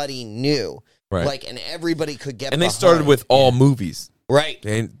everybody knew, like, and everybody could get. And they started with all movies, right?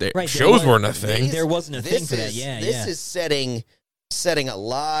 And shows weren't a thing. There wasn't a thing for that. This is setting setting a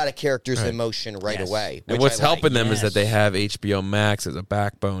lot of characters in motion right away. And what's helping them is that they have HBO Max as a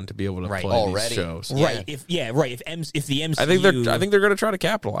backbone to be able to play these shows. Right. If the MCU, I think they're going to try to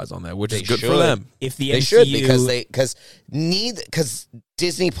capitalize on that, which is good for them. If the MCU, they should because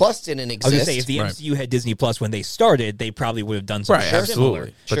Disney Plus didn't exist. I was going to say, if the MCU had Disney Plus when they started, they probably would have done something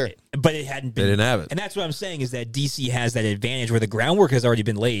similar. Sure. But it hadn't been. They didn't have it. And that's what I'm saying is that DC has that advantage where the groundwork has already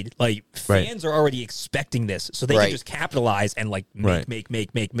been laid. Like, fans are already expecting this. So they can just capitalize and, like, make,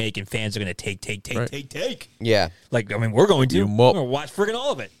 and fans are going to take. Yeah. Like, I mean, we're going to watch friggin'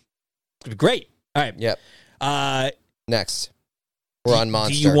 all of it. It's going to be great. All right. Yep. Next. We're on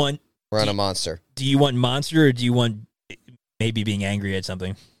Monster. We're on a Monster. Do you want Monster or do you want maybe being angry at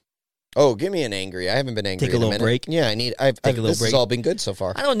something? Oh, give me an angry. I haven't been angry. Take a little break. Yeah, I need. This has all been good so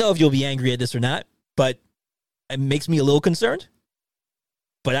far. I don't know if you'll be angry at this or not, but it makes me a little concerned.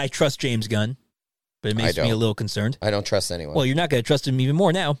 But I trust James Gunn. But it makes me a little concerned. I don't trust anyone. Well, you're not going to trust him even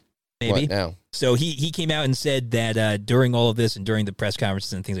more now. Maybe. What now? So he came out and said that during all of this and during the press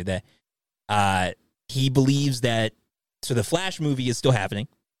conferences and things like that, he believes that. So the Flash movie is still happening.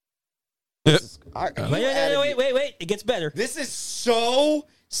 Wait. It gets better. This is so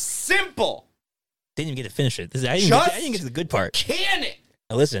simple. Didn't even get to finish it. I didn't get to the good part. Can it?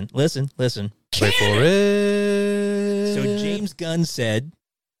 Now listen. Wait for it. So James Gunn said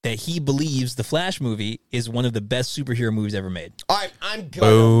that he believes the Flash movie is one of the best superhero movies ever made. I'm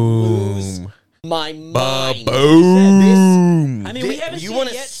gonna lose my mind. Boom. I mean, we haven't seen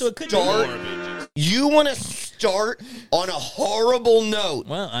it yet, so it could be. You want to start on a horrible note?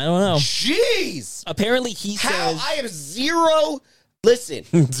 Well, I don't know. Jeez. Apparently, he says I have zero. Listen,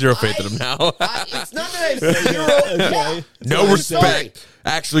 zero faith in him now. It's not that I have zero. Okay. No respect. Sorry.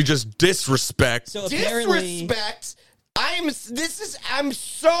 Actually, just disrespect. So apparently, disrespect. I'm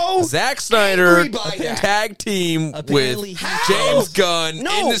so Zack Snyder tag team with James Gunn in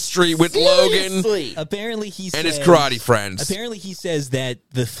the street with Logan. Apparently he says, and his karate friends. Apparently he says that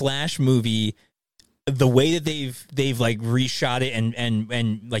the Flash movie, the way that they've like reshot it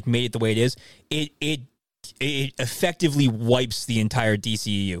and like made it the way it is, it effectively wipes the entire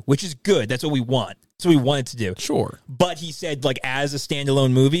DCEU, which is good. That's what we want. That's what we wanted to do. Sure. But he said, like, as a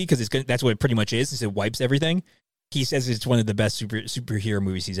standalone movie, because that's what it pretty much is. He said wipes everything. He says it's one of the best superhero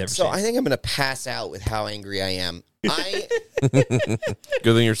movies he's ever seen. So I think I'm going to pass out with how angry I am. Good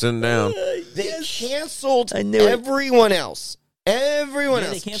thing you're sitting down. They canceled everyone else. Everyone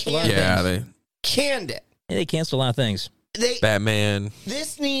else. They canceled a lot of things. They canned it. Yeah, they canceled a lot of things. Batman.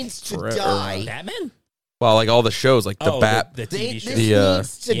 This needs to die. Batman? Well, like all the shows, like the the TV show.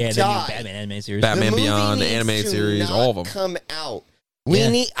 This needs to die. The new Batman animated series. Batman Beyond, the animated series, all of them. Come out.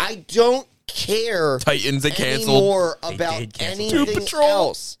 I don't care. Titans, they canceled. Anymore about anything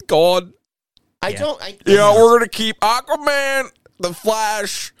else. God. I don't. We're gonna keep Aquaman, the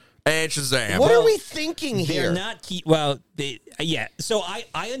Flash, and Shazam. What are we thinking here? They're not So I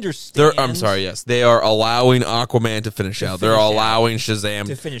understand. I'm sorry. Yes, they are allowing Aquaman to finish out. They're allowing Shazam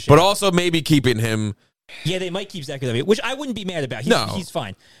to finish, but also maybe keeping him. Yeah, they might keep Zach, which I wouldn't be mad about. He's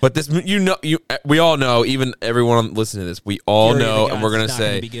fine. But this, we all know. Even everyone listening to this, we all know, and we're gonna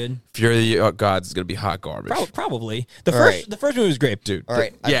say, Fury of the Gods is gonna be hot garbage. Probably. The first movie was great, dude. All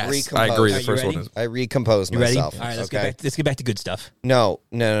right, yes, I agree. The first one is. I recomposed myself. All right, let's get back to good stuff. No.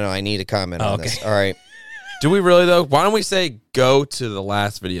 I need a comment on this. All right. Do we really though? Why don't we say go to the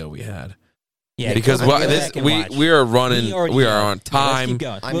last video we had? Yeah, because we are running. We are on time.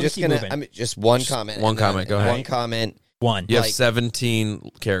 I'm just one comment. One comment. Go ahead. One comment. You have 17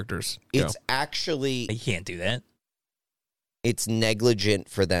 characters. It's actually you can't do that. It's negligent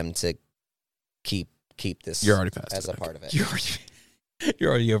for them to keep this. You're already past as a part of it. You're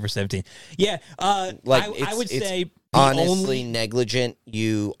already over 17. Yeah. I would say honestly negligent.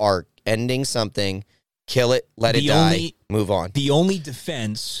 You are ending something. Kill it, let it die, move on. The only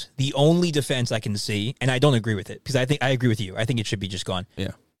defense I can see, and I don't agree with it, because I agree with you. I think it should be just gone.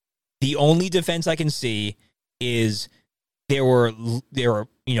 Yeah. The only defense I can see is there were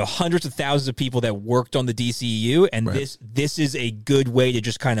hundreds of thousands of people that worked on the DCEU, and this is a good way to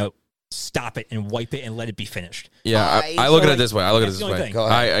just kind of stop it and wipe it and let it be finished. Yeah, I look at it this way.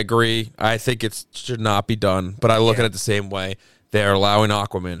 I agree. I think it should not be done, but I look at it the same way. They're allowing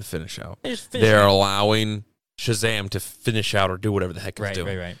Aquaman to finish out. They're allowing Shazam to finish out or do whatever the heck he's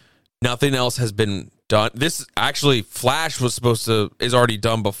doing. Right. Nothing else has been done. This actually, Flash is already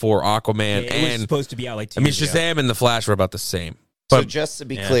done before Aquaman. It was supposed to be out like 2 years ago. Shazam and the Flash were about the same. But, so just to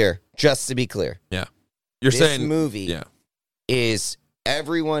be clear, yeah, you're saying this movie is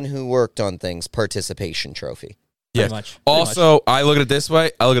everyone who worked on things participation trophy. Pretty much. Also, I look at it this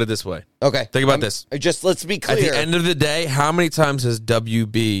way. Okay. Think about this. Just let's be clear. At the end of the day, how many times has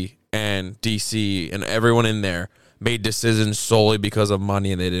WB and DC and everyone in there made decisions solely because of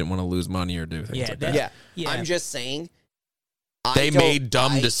money and they didn't want to lose money or do things like that? Yeah. I'm just saying. They made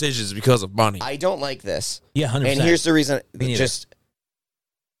dumb decisions because of money. I don't like this. Yeah, 100%. And here's the reason. Just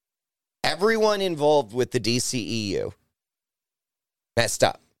everyone involved with the DCEU messed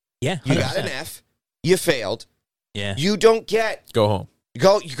up. Yeah, 100%. You got an F. You failed. Yeah. You don't get Go home. You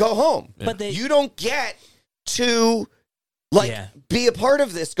go home. Yeah. But you don't get to be a part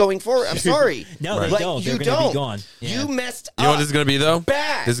of this going forward. I'm sorry. No, they don't. They're going to be gone. Yeah. You messed up. You know what this is going to be though?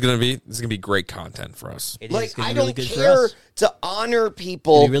 Bad. This is going to be great content for us. I don't care to honor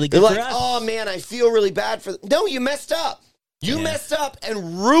people. Really They're good like, for us. oh man, I feel really bad for. No, you messed up. You messed up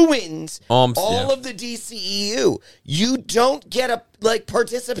and ruined all of the DCEU. You don't get a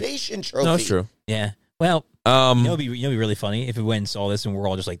participation trophy. No, it's true. Yeah. Well, it would be really funny if we went and saw this and we're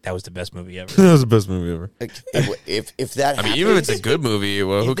all just like, that was the best movie ever. That was the best movie ever. If that, I mean, even if it's a good movie,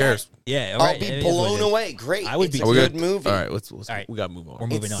 well, who cares? Yeah, I'll be blown away. Great, I would be a good movie. All right, we got to move on. We're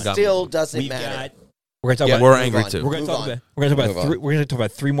moving on. It still doesn't matter. We're going to talk about. We're angry too. We're going to talk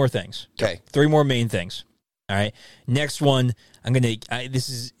about three more things. Okay, 3 more main things. All right. Next one,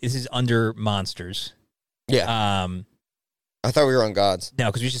 this is under monsters. Yeah. I thought we were on gods. No,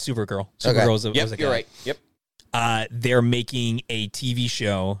 because we should Supergirl. Supergirl was a guy. You're right. Yep. They're making a TV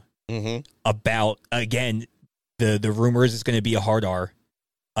show about, again, the rumors it's going to be a hard R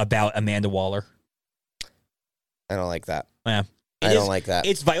about Amanda Waller. I don't like that. Yeah. I don't like that.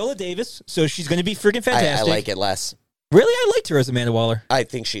 It's Viola Davis, so she's going to be freaking fantastic. I like it less. Really? I liked her as Amanda Waller. I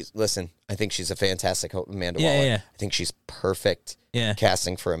think she's a fantastic Amanda Waller. Yeah. I think she's perfect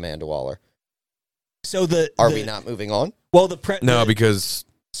casting for Amanda Waller. So Are we not moving on? Well, because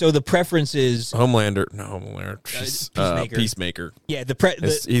so the preference is Homelander. Peacemaker. Yeah,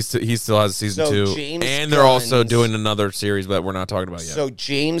 he still has season 2, James and they're also doing another series that we're not talking about yet. So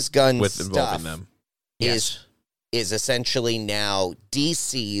James Gunn's with involving them is essentially now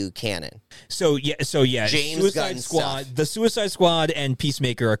DCU canon. So James Suicide Squad, the Suicide Squad, and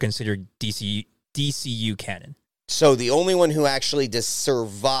Peacemaker are considered DCU canon. So the only one who actually does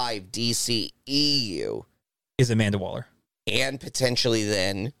survive DCEU is Amanda Waller, and potentially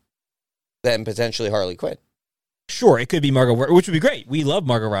then potentially Harley Quinn. Sure, it could be Margot, which would be great. We love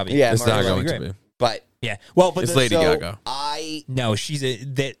Margot Robbie. Yeah, it's not going to be. But yeah, well, but it's Lady Gaga. That's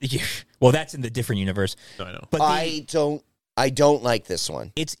in the different universe. I know, but I don't like this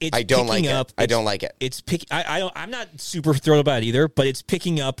one. I don't like it. It's I'm not super thrilled about it either, but it's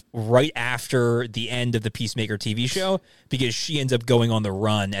picking up right after the end of the Peacemaker TV show because she ends up going on the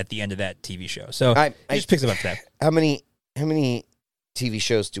run at the end of that TV show. So it just picks up that. How many TV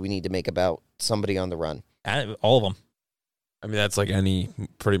shows do we need to make about somebody on the run? All of them. I mean, that's like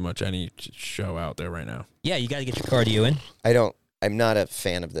pretty much any show out there right now. Yeah, you got to get your cardio in. I'm not a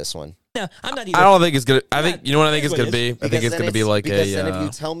fan of this one. No, I'm not either. I don't think it's gonna. I think you know what I think it's gonna be. I think it's gonna be like because then if you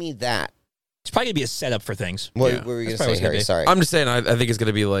tell me that, it's probably gonna be a setup for things. What were you gonna say, Harry? Sorry, I'm just saying. I think it's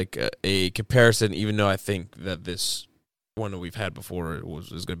gonna be like a comparison. Even though I think that this one that we've had before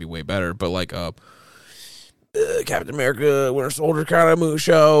is gonna be way better, but like Captain America, Winter Soldier kind of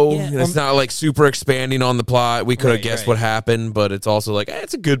show. Yeah, it's not like super expanding on the plot. We could have guessed what happened, but it's also like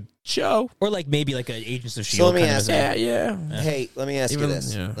it's a good show. Or like maybe like an Agents of S.H.I.E.L.D. So let me ask you. Hey, let me ask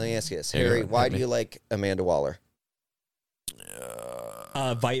you this. Harry, why do you like Amanda Waller?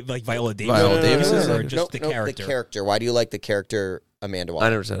 Like Viola Davis? Viola Davis or just the character? The character. Why do you like the character Amanda Waller? I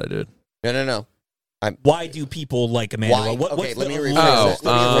never said I did. No. Why do people like Amanda Waller? Let me rephrase this.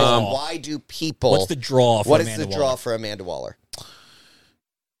 Why do people... What's the draw for Amanda Waller? What is the draw for Amanda Waller?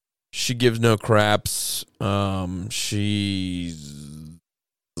 She gives no craps. She's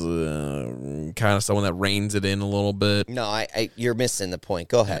kind of someone that reins it in a little bit. No, you're missing the point.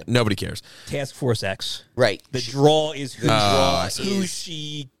 Go ahead. Nobody cares. Task Force X. Right. The draw is who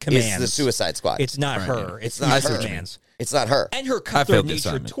she commands. It's the Suicide Squad. It's not her. It's not her commands. It's not her. And her cutthroat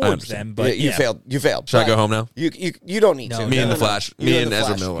nature towards them. But you failed. You failed. Should I go home now? You don't need to. Me and the Flash. Me and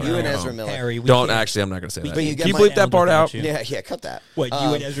Ezra Miller. You and Ezra Miller. Harry, don't actually. I'm not going to say that. But Can you bleep that part out? Yeah, cut that. What?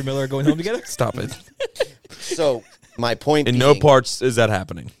 You and Ezra Miller are going home together? Stop it. So my point. In no parts is that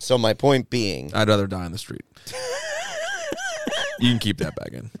happening. So my point being, I'd rather die in the street. You can keep that back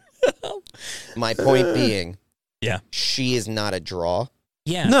in. My point being, she is not a draw.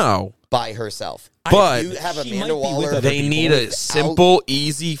 Yeah. No. By herself. But you have Amanda Waller. They need a simple,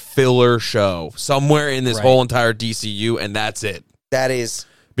 easy filler show somewhere in this whole entire DCU, and that's it. That is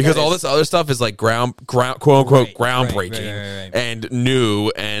because all this other stuff is like ground quote unquote groundbreaking and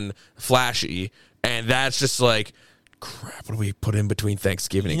new and flashy, and that's just like crap. What do we put in between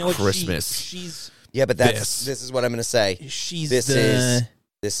Thanksgiving and Christmas? She's but this is what I'm going to say.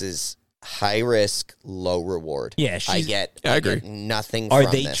 This is high risk, low reward. Yeah, I agree. Get nothing. Are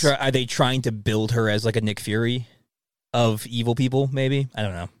from they this. Are they trying to build her as like a Nick Fury of evil people? Maybe, I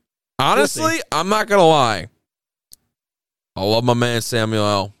don't know. Honestly, I'm not gonna lie. I love my man Samuel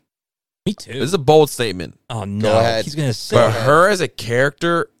L. Me too. This is a bold statement. Oh no, he's gonna say. But her as a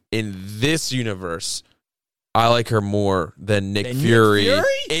character in this universe, I like her more than Nick Fury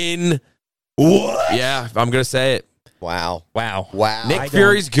in what? Yeah, I'm gonna say it. Wow. Nick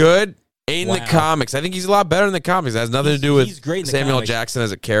Fury's good in the comics. I think he's a lot better in the comics. It has nothing to do with Samuel Jackson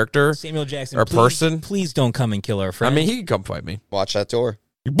as a character. Samuel Jackson or person. Please don't come and kill our friend. I mean, he can come fight me. Watch that door.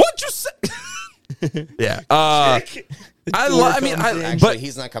 What you say? Yeah. But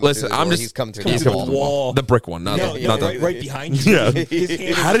he's not coming through the door. He's coming through the wall. The brick one, not right behind you.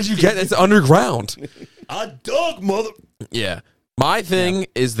 Yeah. How did you get it? It's underground. A dog, mother. Yeah. My thing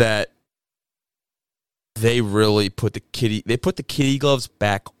is that they really put the kitty gloves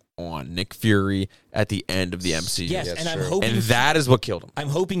back on Nick Fury at the end of the MCU. Yes, and I'm hoping, and that is what killed him. I'm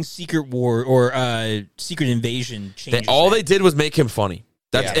hoping Secret War or Secret Invasion changes. They did was make him funny.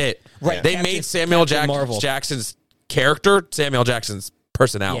 That's it. Right. They made Samuel Jackson's character Samuel Jackson's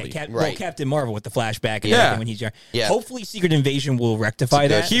personality. Captain Marvel with the flashback and everything when he's young. Yeah. Hopefully Secret Invasion will rectify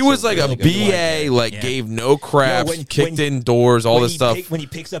that. He was like a BA, gave no crap, kicked indoors, all this stuff. When he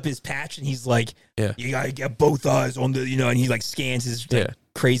picks up his patch and he's like, you gotta get both eyes on the, and he like scans his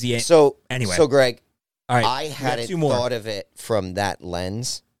crazy. So Greg, all right, I hadn't thought of it from that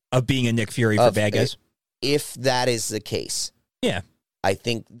lens of being a Nick Fury for bad guys. If that is the case, I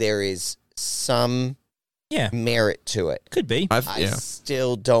think there is some merit to it. Could be. I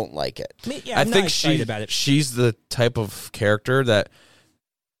still don't like it. I think she's the type of character that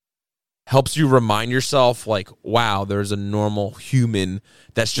helps you remind yourself, like, wow, there's a normal human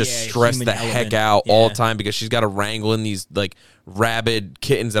that's just stressed the heck out all the time because she's got to wrangle in these like rabid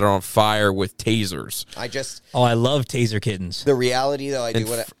kittens that are on fire with tasers. I love taser kittens. The reality, though,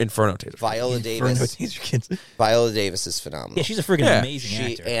 Inferno taser. Viola Davis. Taser kids. Viola Davis is phenomenal. Yeah, she's a freaking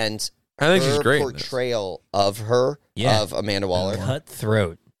amazing actor. And I think she's great. Portrayal of her, of Amanda Waller,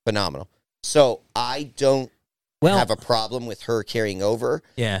 cutthroat, phenomenal. So I don't have a problem with her carrying over.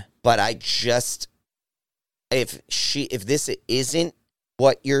 Yeah, but I just if this isn't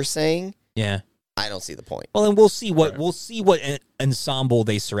what you're saying, I don't see the point. Well, and we'll see what ensemble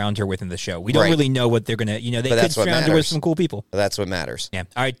they surround her with in the show. We don't really know what they're gonna. They could surround her with some cool people. But that's what matters. Yeah.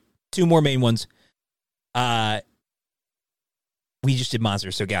 All right, 2 more main ones. We just did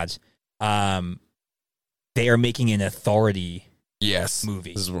Monsters, so gods. They are making an Authority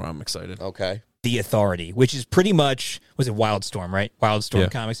movie. This is where I'm excited. Okay. The Authority, which is pretty much, was it Wildstorm, right?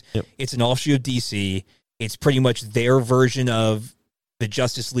 Wildstorm Comics. Yep. It's an offshoot of DC. It's pretty much their version of the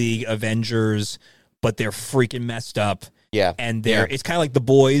Justice League Avengers, but they're freaking messed up. Yeah. And it's kind of like The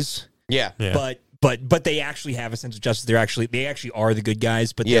Boys. Yeah. But they actually have a sense of justice. They actually are the good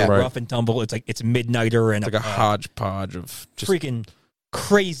guys, but they're rough and tumble. It's like it's Midnighter and it's like a hodgepodge of just freaking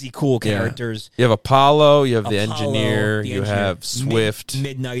crazy cool characters. You have Apollo, you have the Engineer, you have Swift,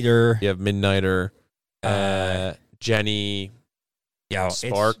 Midnighter. You have Midnighter, Jenny,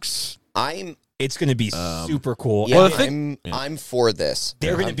 Sparks. It's going to be super cool. Yeah, I'm for this.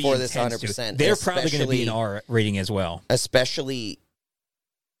 They're going to be for this 100%. They're probably going to be an R rating as well. Especially,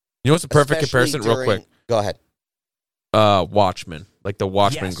 you know what's the perfect comparison? Real quick, go ahead. Watchmen, like the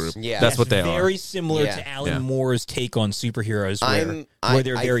Watchmen group. Yeah, that's what they are. Very similar to Alan Moore's take on superheroes, where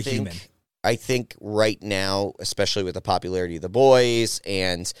they're very human. I think right now, especially with the popularity of The Boys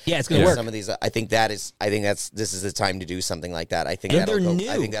and it's going to work. Some of these, this is the time to do something like that. I think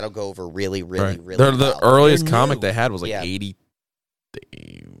that'll go over really, really, really well. The earliest comic they had was like 80.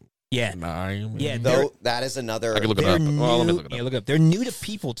 Yeah. That is another. I can look it up. Let me look it up. Yeah, look it up. They're new to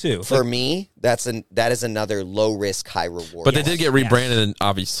people too. For me, that is another low risk, high reward. But they did get rebranded,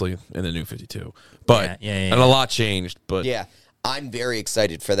 obviously, in the New 52. But and a lot changed. But I'm very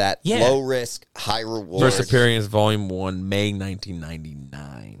excited for that. Low risk, high reward. First appearance, Volume 1, May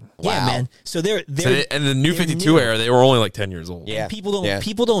 1999. Wow. Yeah, man. So they're in the New 52 era, they were only like 10 years old. Yeah. And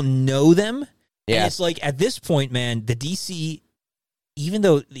people don't know them. Yeah. And it's like at this point, man, the DC, even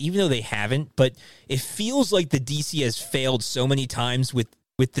though they haven't, but it feels like the DC has failed so many times with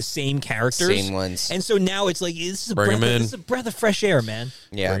the same characters. Same ones. And so now it's like, this is a breath of fresh air, man.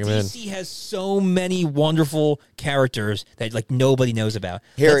 Yeah. DC has so many wonderful characters that like nobody knows about.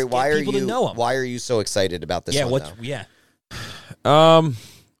 Harry, why are you so excited about this one?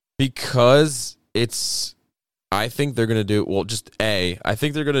 Because I think they're gonna do I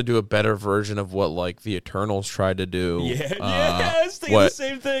think they're gonna do a better version of what like the Eternals tried to do. Yeah, I was thinking the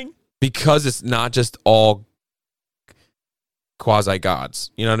same thing. Because it's not just all quasi gods,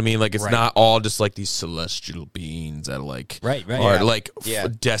 you know what I mean? Like it's not all just like these celestial beings that like are like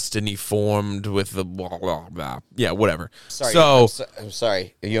destiny formed with the blah blah blah. Yeah, whatever. Sorry, so I'm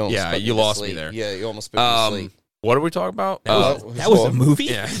sorry. You lost me there. Yeah, you almost put me to sleep. What are we talking about? That was a movie.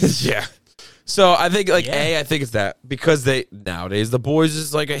 Yeah, yeah. So I think I think it's that because nowadays The Boys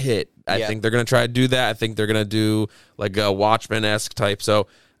is like a hit. I think they're gonna try to do that. I think they're gonna do like a Watchmen-esque type. So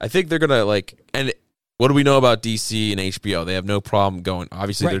I think they're gonna and what do we know about DC and HBO? They have no problem going.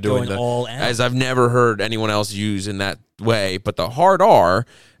 Obviously, they're doing all out. As I've never heard anyone else use in that way. But the hard R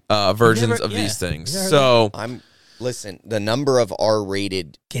versions of these things. So listen. The number of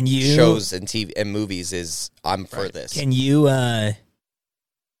R-rated shows and TV and movies is I'm for this. Can you?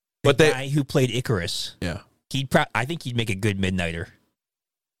 The guy who played Icarus. Yeah, I think he'd make a good Midnighter.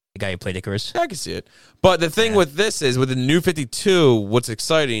 The guy who played Icarus. I can see it. But the thing with this is, with the New 52, what's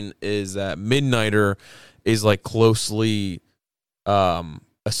exciting is that Midnighter is like closely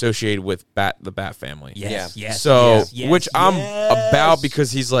associated with the Bat family. Yes. So, which I'm about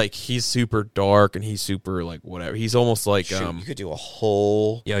because he's super dark and he's super like whatever. He's almost like you could do a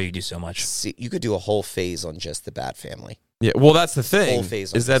whole. Yo, you do so much. You could do a whole phase on just the Bat family. Yeah, well, that's the thing,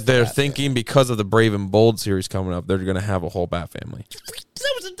 is that they're thinking because of the Brave and Bold series coming up, they're going to have a whole Bat family.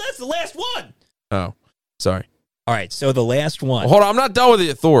 That's the last one. Oh, sorry. All right, so the last one. Well, hold on, I'm not done with the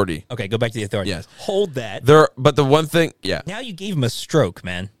Authority. Okay, go back to the Authority. Yes. Hold that. But the one thing, Now you gave him a stroke,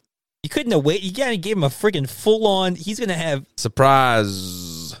 man. You couldn't have waited. You gave him a friggin' full-on, he's going to have...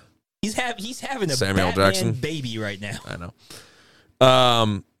 Surprise. He's having a Samuel Batman Jackson baby right now. I know.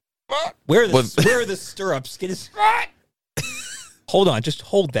 Where are the stirrups? Get his... Hold on, just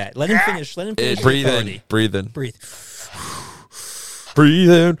hold that. Let him finish. Breathe in. Breathe.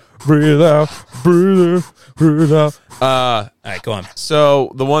 Breathe in, breathe out, breathe in, breathe out. All right, go on.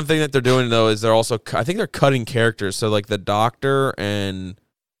 So the one thing that they're doing though is they're also, I think they're cutting characters. So like the Doctor and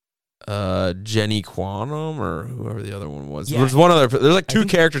Jenny Quantum or whoever the other one was. Yeah. There's one other. There's like two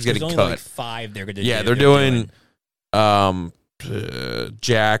characters getting cut. Like 5 they're going to do. Yeah, they're doing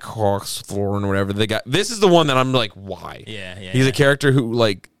Jack Hawksthorne or whatever they got. This is the one that I'm like, why? Yeah. He's a character who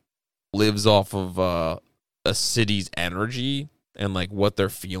like lives off of a city's energy and like what they're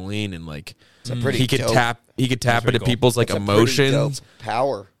feeling, and like he could tap into cool. people's like emotions,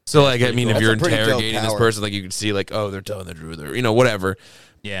 power. So like I mean, if you're That's a pretty interrogating dope this power. person, like you can see like, oh, they're telling the truth, or whatever.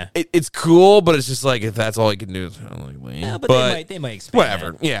 Yeah, it's cool, but it's just like if that's all he can do, it's kind of like lame. Yeah, but they might expand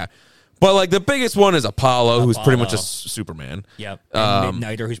whatever. that. Yeah. But like the biggest one is Apollo, who's pretty much a Superman. Yep. And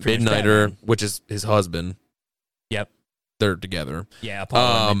Midnighter, who's pretty much Batman. Which is his husband. Yep. They're together. Yeah,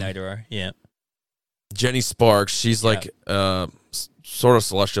 Apollo and Midnighter are. Yeah. Jenny Sparks, she's like sort of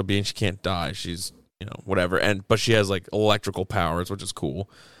celestial being. She can't die. She's whatever, but she has like electrical powers, which is cool.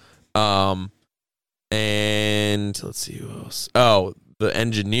 And let's see who else. Oh, the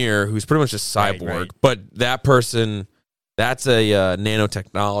engineer, who's pretty much a cyborg, right. but that person, that's a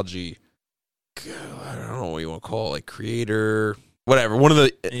nanotechnology. I don't know what you want to call it, like creator, whatever. One of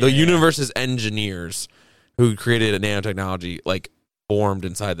the universe's engineers who created a nanotechnology, like formed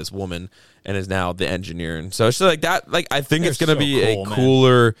inside this woman and is now the engineer. And so it's like that. Like I think it's going to be a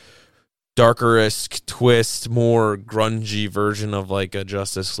cooler, darker-esque twist, more grungy version of like a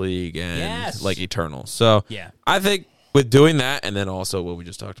Justice League and like Eternal. So I think with doing that, and then also what we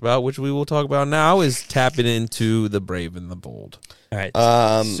just talked about, which we will talk about now, is tapping into the Brave and the Bold. All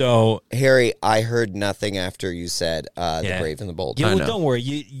right. So Harry, I heard nothing after you said the Brave and the Bold. Yeah, well, don't worry.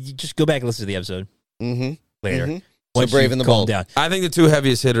 You just go back and listen to the episode later. Mm-hmm. So Brave and the Bold. Down. I think the two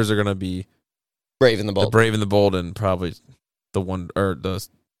heaviest hitters are going to be Brave and the Bold. The Brave and the Bold, and probably the one or the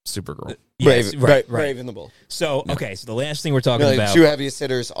Supergirl. Yes, right. Brave and the Bold. So okay, so the last thing we're talking about. The two heaviest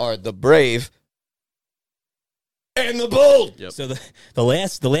hitters are the Brave and the Bold. Yep. So the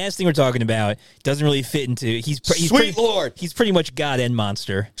last thing we're talking about doesn't really fit into he's Lord. He's pretty much God and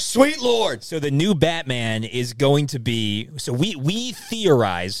monster. Sweet Lord. So the new Batman is going to be. So we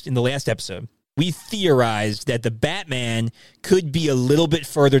theorized in the last episode. We theorized that the Batman could be a little bit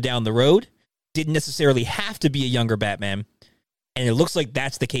further down the road. Didn't necessarily have to be a younger Batman. And it looks like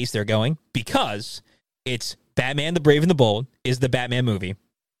that's the case they're going, because it's Batman the Brave and the Bold is the Batman movie.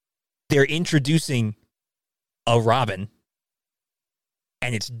 They're introducing a Robin,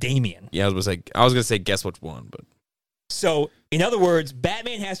 and it's Damian. Yeah, I was gonna say guess which one, but so in other words,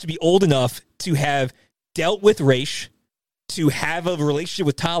 Batman has to be old enough to have dealt with Ra's, to have a relationship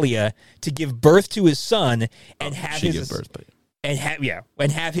with Talia, to give birth to his son, and have his give birth. But and have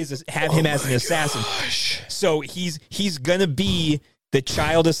him as an assassin. So he's gonna be the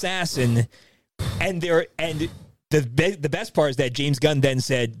child assassin, and the best part is that James Gunn then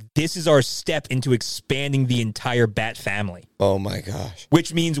said, this is our step into expanding the entire Bat family. Oh, my gosh.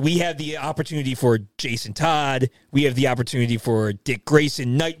 Which means we have the opportunity for Jason Todd. We have the opportunity for Dick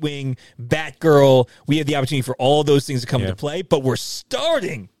Grayson, Nightwing, Batgirl. We have the opportunity for all those things to come into play. But we're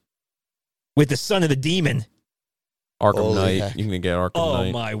starting with the Son of the Demon. Arkham Knight. You can get Arkham Knight.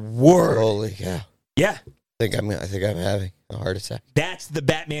 Oh, my word. Holy cow. Yeah. I think I'm having a heart attack. That's the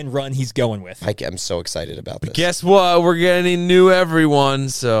Batman run he's going with. I'm so excited about this. Guess what? We're getting new everyone,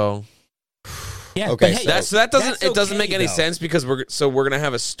 so yeah. Okay, hey, that doesn't make any sense because we're gonna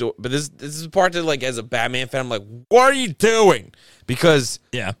have a story. But this is part that, like, as a Batman fan, I'm like, what are you doing? Because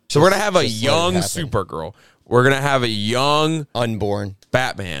so we're gonna have a young Supergirl. We're gonna have a young unborn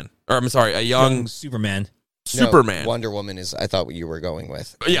Batman, or I'm sorry, a young Superman. Superman. No, Wonder Woman is. I thought what you were going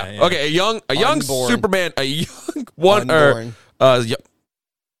with. Yeah. Okay. A young unborn. Superman. A young one. Unborn.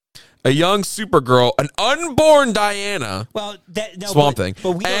 A young Supergirl. An unborn Diana. Well, Swamp Thing.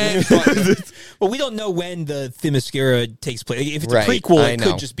 But we don't know when the Themyscira takes place. If it's a prequel, it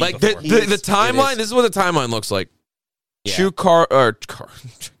could just be like the timeline. This is what the timeline looks like. Yeah.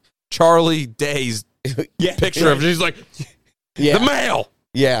 Charlie Day's picture of. She's like, the mail.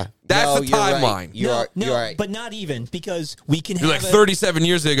 Yeah. That's the timeline. You're right. But not even, because we can have... Like 37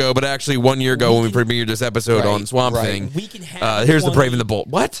 years ago, but actually 1 year ago when we premiered this episode on Swamp Thing. We can have here's the Brave and the Bold.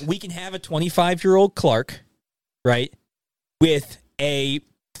 What? We can have a 25-year-old Clark, right, with a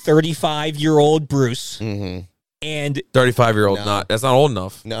 35-year-old Bruce, and 35-year-old. No. That's not old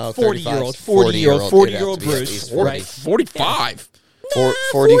enough. No, 40-year-old Bruce, right? 45.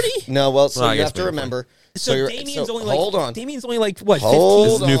 40. No, well, so you have to remember... So Damien's only like... Hold on. Damien's only like, what, 15?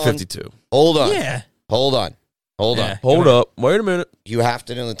 This is New 52. Hold on. Yeah. Hold on. Hold up. Wait a minute. You have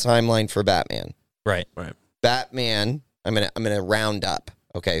to know the timeline for Batman. Right. Batman, I'm gonna round up.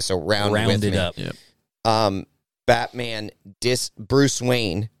 Okay, so round it me. up. Yep. Batman, Bruce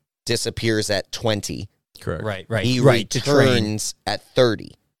Wayne disappears at 20. Correct. Right. He returns at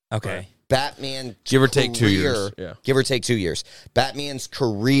 30. Okay. Right. Batman, give or take 2 years. Yeah. Give or take 2 years. Batman's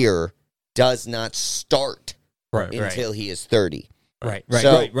career does not start until he is 30. Right.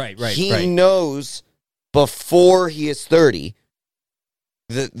 He knows before he is 30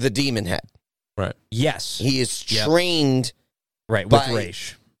 the demon head. Right. Yes. He is trained with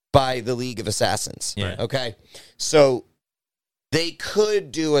Raish by the League of Assassins. Yeah. Okay. So they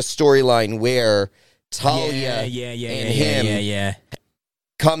could do a storyline where Talia and him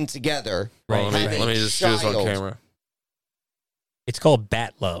come together. Right. Let me just do this on camera. It's called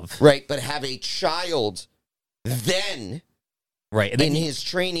Bat Love. Right, but have a child then and in his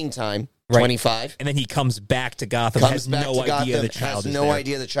training time, 25. And then he comes back to Gotham, has no idea the child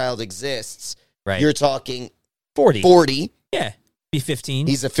idea the child exists. Right. You're talking 40. Yeah. Be 15.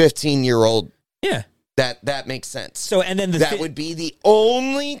 He's a 15-year-old. Yeah. That makes sense. So, and then that would be the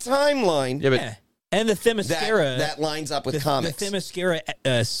only timeline. Yeah, but and the Themyscira that lines up with comics. The Themyscira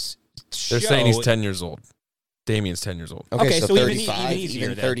they're saying he's 10 years old. Damien's 10 years old. Okay, so 35,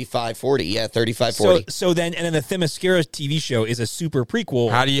 even 35, 40. Yeah, 35, 40. So then the Themyscira TV show is a super prequel.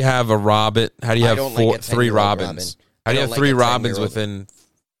 How do you have a Robin? How do you have three Robins? How do you have three Robins within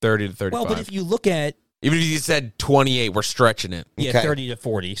 30 to 35? Well, but if you look at... Even if you said 28, we're stretching it. Yeah, okay. 30 to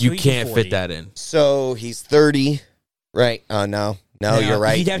 40. So you can't fit that in. So he's 30, right? Oh, no. No, you're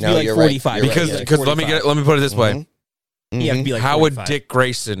right. He'd have to be like 45. Right. Because let me put it this way. He'd have to be like 45. How would Dick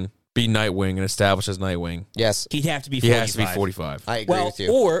Grayson be Nightwing and established as Nightwing? Yes. He'd have to be 45. He has to be 45. I agree with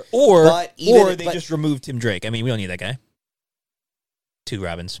you. Or they just removed Tim Drake. I mean, we don't need that guy. 2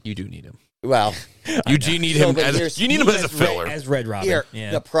 Robins. You do need him. Well, you need him as a filler. As Red Robin.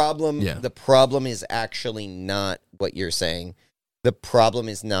 The problem is actually not what you're saying. The problem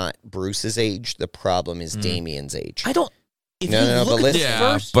is not Bruce's age. The problem is Damien's age. I don't... But listen.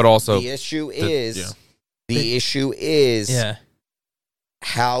 First, but also... The issue is...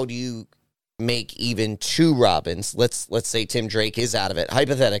 How do you make even 2 Robins? Let's say Tim Drake is out of it,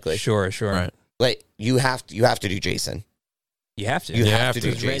 hypothetically. Sure. Right. Like you have to do Jason. You have to. You have to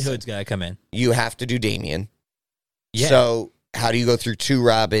do Jason. Red Hood's got to come in. You have to do Damien. Yeah. So how do you go through 2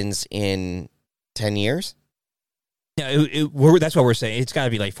 Robins in 10 years? Yeah, that's what we're saying. It's got to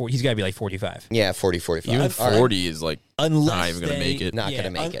be like 40. He's got to be like 45. Yeah, 40, 45. Even 40 is like not even going to make it. Not going to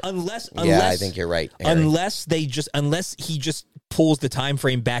make it. Unless I think you're right, Harry. Unless he just pulls the time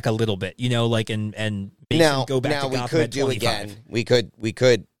frame back a little bit, like and makes him go back to Gotham at 25. We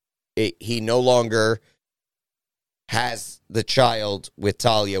could. He no longer has the child with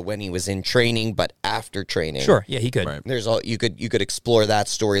Talia when he was in training, but after training. Sure, yeah, he could. Right. There's all you could explore that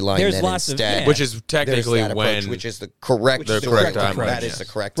storyline. There's then lots instead, of which is technically that when approach, which is the correct, correct timeline. That is the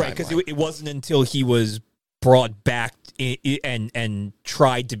correct Right, because timeline. it wasn't until he was brought back and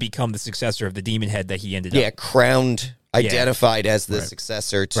tried to become the successor of the Demon Head that he ended up crowned, identified as the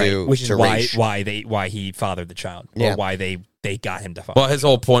successor to which is to Raish. why he fathered the child, or why they got him to father. Well, his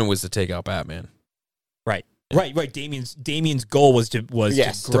whole point was to take out Batman. Right. Damien's goal was to grow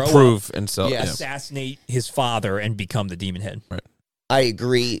to prove up, himself, assassinate his father, and become the Demon Head. Right. I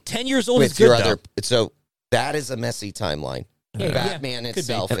agree. 10 years old with is good, your though. So that is a messy timeline. Batman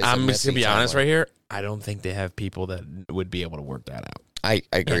itself is And I'm a messy to be honest timeline. right here. I don't think they have people that would be able to work that out. I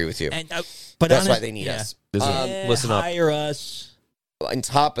agree with you. And, That's but why honest- they need us. Listen up. Hire us. On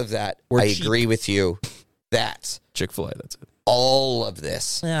top of that, We're I cheap. agree with you that Chick-fil-A, that's it. all of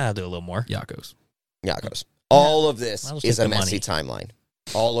this, I'll do a little more. Yakos. all of this I'll just is take a the messy money. timeline.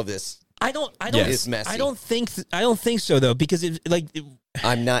 All of this I don't. is messy. I don't think so though, because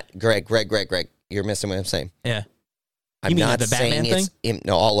I'm not, Greg, you're missing what I'm saying. yeah. I'm You mean not the Batman saying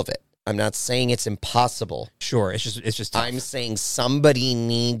no, all of it. I'm not saying it's impossible. Sure, it's just tough. I'm saying somebody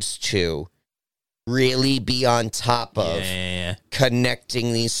needs to really be on top of yeah.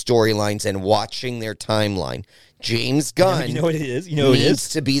 connecting these storylines and watching their timeline. James Gunn You know what it is? You know what it needs is?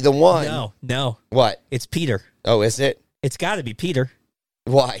 to be the one. No. What? It's Peter. Oh, is it? It's got to be Peter.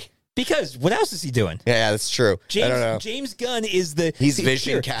 Why? Because what else is he doing? Yeah, that's true. I don't know. James Gunn is the He's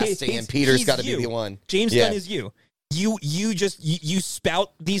vision casting, and Peter's got to be the one. James Yeah. Gunn is you. You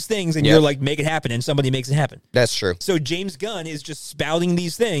spout these things and Yep. you're like, make it happen, and somebody makes it happen. That's true. So James Gunn is just spouting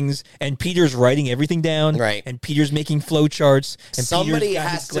these things, and Peter's writing everything down. Right. And Peter's making flow charts. And Somebody Peter's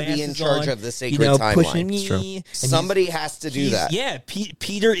got has his to be in glasses charge on, of the sacred timeline. pushing It's true. me. And Somebody has to do that. Yeah,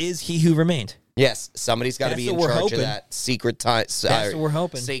 Peter is he who remained. Yes, somebody's got to That's be in what we're charge hoping. of that secret time. That's what we're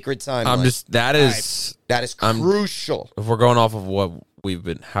hoping. Sacred timeline. I'm just that is that is crucial. if we're going off of what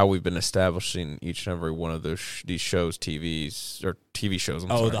how we've been establishing each and every one of these shows, TV shows. I'm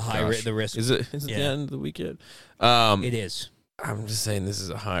sorry, the risk. Is it the end of the weekend? It is. I'm just saying this is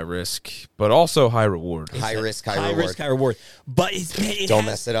a high risk, but also high reward. High risk, high High reward. risk, high reward. But it Don't has,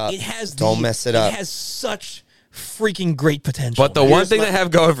 mess it up. It has Don't mess it up. It has such freaking great potential. But the one thing they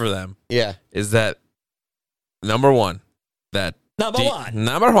have going for them Yeah. is that number one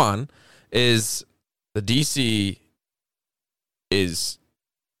is the DC is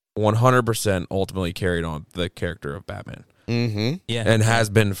 100% ultimately carried on the character of Batman. Mm-hmm. yeah, And has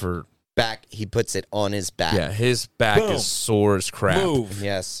been for Back. He puts it on his back. yeah, his back Boom. is sore as crap. move.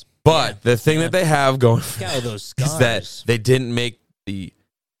 Yes. But the thing that they have going for Look at all those is scars. that they didn't make the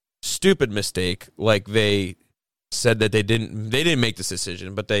stupid mistake like they said that they didn't make this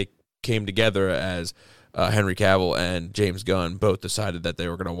decision, but they came together as Henry Cavill and James Gunn both decided that they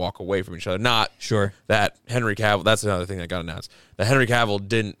were going to walk away from each other. Not Sure. that Henry Cavill, that's another thing that got announced, that Henry Cavill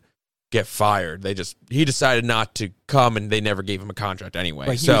didn't get fired. He decided not to come, and they never gave him a contract anyway.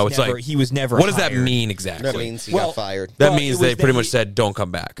 Right, he so was it's never, like, he was never what does that hired. mean exactly? That means he Well, got fired. That Well, means it they was pretty that much he- said, don't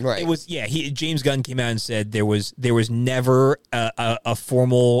come back. Right. It was James Gunn came out and said there was never a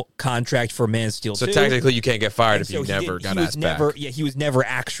formal contract for Man of Steel So 2. technically, you can't get fired And if so you he never didn't- got he was asked never, back. Yeah, he was never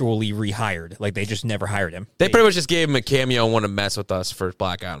actually rehired. Like they just never hired him. They pretty much just gave him a cameo and want to mess with us for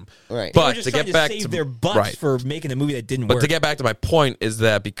Black Adam. Right. They were But just to trying get back save to their butts right. for making a movie that didn't But work. to get back to my point is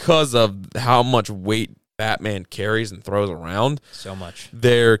that because of how much weight Batman carries and throws around, so much.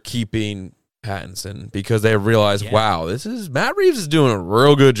 they're keeping Pattinson because they realize, Yeah. wow, Matt Reeves is doing a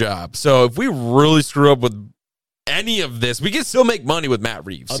real good job. So if we really screw up with any of this, we can still make money with Matt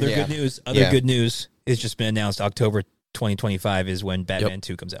Reeves. Other Yeah. good news. Yeah. Good news is just been announced. October 2025 is when Batman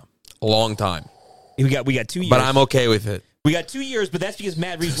 2 comes out. A long time, We got 2 years. but I'm okay with it. We got 2 years, but that's because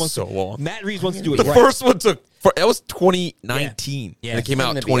Matt Reeves wants So to. long. Matt Reeves wants to do it The right. first one it was 2019. Yeah. And it came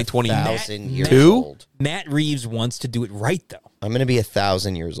out in I'm gonna be 2020. 1,000 years Two? old. Matt Reeves wants to do it right, though. I'm going to be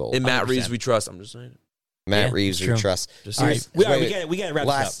 1,000 years old. In Matt 100%. Reeves, we trust. I'm just saying. Matt Yeah, Reeves, it's we true. trust. Just All saying. right, we got to wrap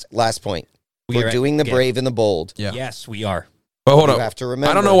this up. Last point. We We're gotta- doing the yeah. Brave and the Bold. Yeah. Yes, we are. But hold You up. have to remember.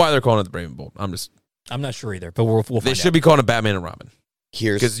 I don't know why they're calling it the Brave and Bold. I'm not sure either, but we'll find They out. should be calling it Batman and Robin.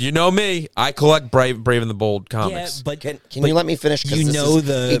 Here's Because you know me, I collect Brave and the Bold Yeah, comics. but Can but you let me finish? 'Cause you this know is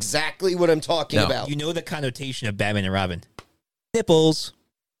the- exactly what I'm talking No. about. you know the connotation of Batman and Robin. Nipples.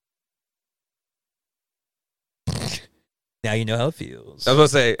 Now you know how it feels. I was going to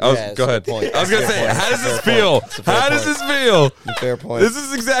say, Yeah, it's go a ahead. good point. I was going to It's a say, good how point. does this It's a fair feel? point. It's a fair How does point. this feel? Fair point. This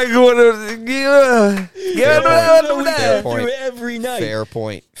is exactly what Fair point. Do it every night. Fair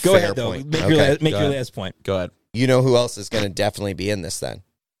point. Go Fair ahead, though. point. Make Okay. your last point. Go ahead. You know who else is going to definitely be in this then?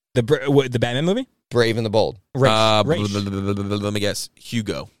 The Batman movie? Brave and the Bold. Raish. Let me guess.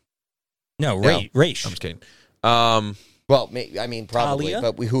 Hugo. No, No. Raish. I'm just kidding. Well, I mean, probably,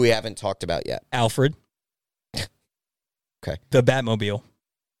 Talia? but who we haven't talked about yet. Alfred. Okay. The Batmobile.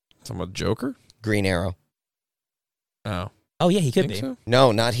 Talking about Joker? Green Arrow. Oh. Oh, yeah, he could Think be. so?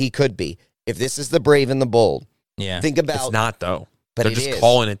 No, not he could be. If this is the Brave and the Bold, Yeah. think about. It's not, though. But They're it just is.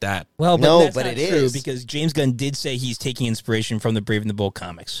 calling it that. Well, but No, that's but not it true is. because James Gunn did say he's taking inspiration from the Brave and the Bold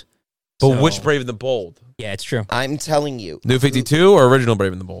comics. But So- which Brave and the Bold? Yeah, it's true. I'm telling you. New 52 or original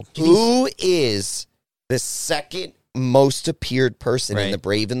Brave and the Bold? Who is the second most appeared person in Right. the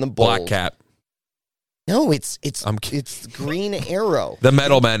Brave and the Bold? Black Cat. No, it's I'm kidding. it's Green Arrow. The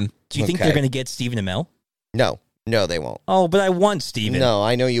Metal Men. Do you think Okay. they're going to get Stephen Amell? No, they won't. Oh, but I want Stephen. No,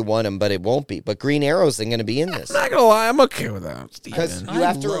 I know you want him, but it won't be. But Green Arrow's going to be in this. I'm not gonna lie, I'm okay with that. Because Steven. you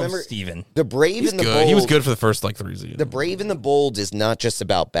have to love remember Stephen. the Brave He's and the good. Bold. He was good for the first like 3 seasons. The Brave and the Bold is not just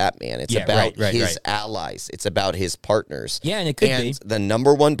about Batman. It's Yeah, about right, his right. allies. It's about his partners. Yeah, and it could and be. the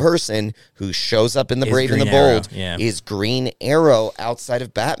number one person who shows up in the Is Brave and the Green Arrow, Bold yeah. is Green Arrow outside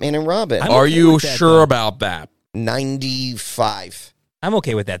of Batman and Robin. I'm Are okay you with that, sure though. about that? 95. I'm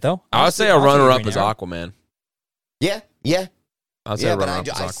okay with that, though. I would say a I'll take runner-up Green is Arrow. Aquaman. Yeah. I would say Yeah, a but runner-up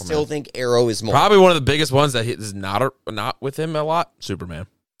is I Aquaman. still think Arrow is more. Probably one of the biggest ones that is not with him a lot. Superman.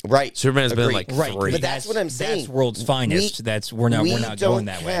 Right. Superman's been Agreed. like Right, 3. But that's what I'm saying. That's world's finest. We're not don't going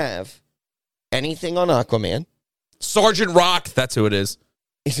that way. have anything on Aquaman. Sergeant Rock. That's who it is.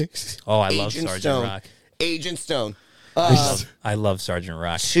 Oh, I love Agent Sergeant Stone. Rock. Agent Stone. I love Sergeant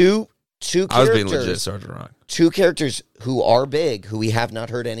Rock. Two I was being characters. legit, Sergeant Rock. Two characters who are big, who we have not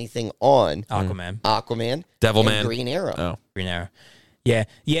heard anything on. Aquaman, Aquaman, Devilman. and Green Arrow. Oh, Green Arrow. Yeah.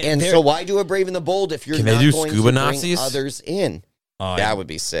 And so why do a Brave and the Bold if you're Can they not do going scuba to bring Nazis? others in? Oh, That would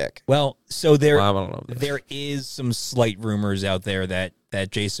be sick. well, so there well, I don't know. there is some slight rumors out there that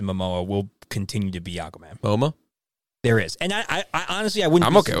Jason Momoa will continue to be Aquaman. MoMA? There is, and I honestly I wouldn't.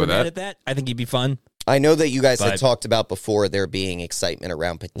 I'm be okay super with mad that. At that. I think he'd be fun. I know that you guys had But- talked about before there being excitement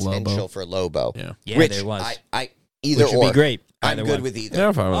around potential Lobo. for Lobo. Yeah. Yeah, Which there was. I either Which would or. be great. I'm Either good one. with either. Yeah,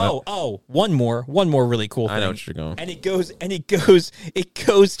 I'm fine with that. Oh, one more really cool thing. I know what you're going. And it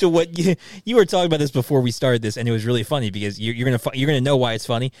goes to what you were talking about this before we started this, and it was really funny because you're gonna know why it's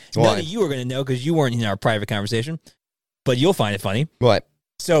funny. Why? None of you are gonna know because you weren't in our private conversation, but you'll find it funny. What?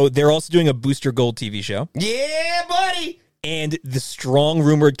 So they're also doing a Booster Gold TV show, Yeah, buddy. and the strong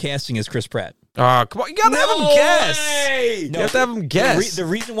rumored casting is Chris Pratt. Oh, come on. You got to have him guess. way. You have to have him guess. The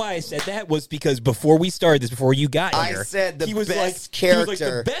reason why I said that was because before we started this, before you got I here, said the he was best he was like,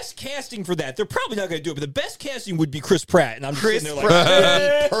 character. the best casting for that. They're probably not going to do it, but the best casting would be Chris Pratt. And I'm just Chris sitting there like,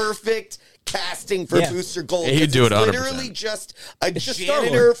 Pratt would be perfect casting for Yeah. Booster Gold. Yeah, he'd 'cause do it it's 100%. literally just a just janitor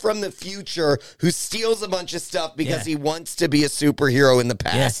Star-Lord. from the future who steals a bunch of stuff because Yeah. he wants to be a superhero in the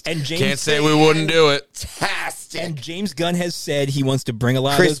past. and James Can't say we wouldn't do it. Fantastic. And James Gunn has said he wants to bring a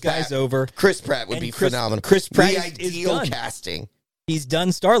lot Chris of those guys Pratt. over. Chris Pratt would And be Chris- phenomenal. Chris Pratt the is ideal done. casting. He's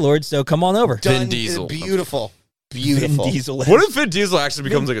done Star-Lord, so come on over. Done, Diesel. Beautiful. Vin Beautiful. Diesel. What if Vin Diesel actually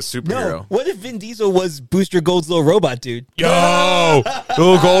becomes like a superhero? No. What if Vin Diesel was Booster Gold's little robot dude? Yo!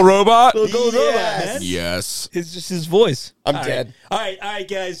 Little gold robot? Little gold robot, Yes. man. Yes. It's just his voice. I'm All right. dead. All right,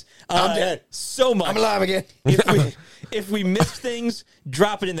 guys. I'm dead. So much. I'm alive again. If we missed things,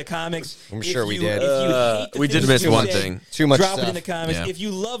 drop it in the comics. I'm sure we did. If you hate the We did things miss we one said, thing. Too much Drop it stuff. in the comments. Yeah. If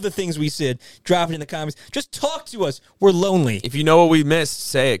you love the things we said, drop it in the comments. Just talk to us. We're lonely. If you know what we missed,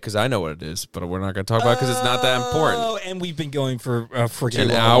 say it because I know what it is, but we're not going to talk about it because it's not that important. Oh, and we've been going for a freaking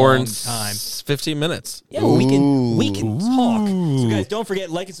An hour and time. 15 minutes. Yeah, well, we can talk. So guys, don't forget,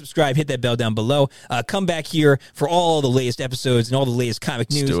 like and subscribe, hit that bell down below. Come back here for all the latest episodes and all the latest comic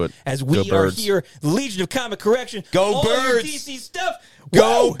news. do it. As we Go are Birds. here, the Legion of Comic Correction. Go all your Birds. DC stuff.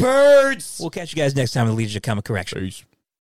 Go Woo! Birds. We'll catch you guys next time in the Legion of Comic Correction. Peace.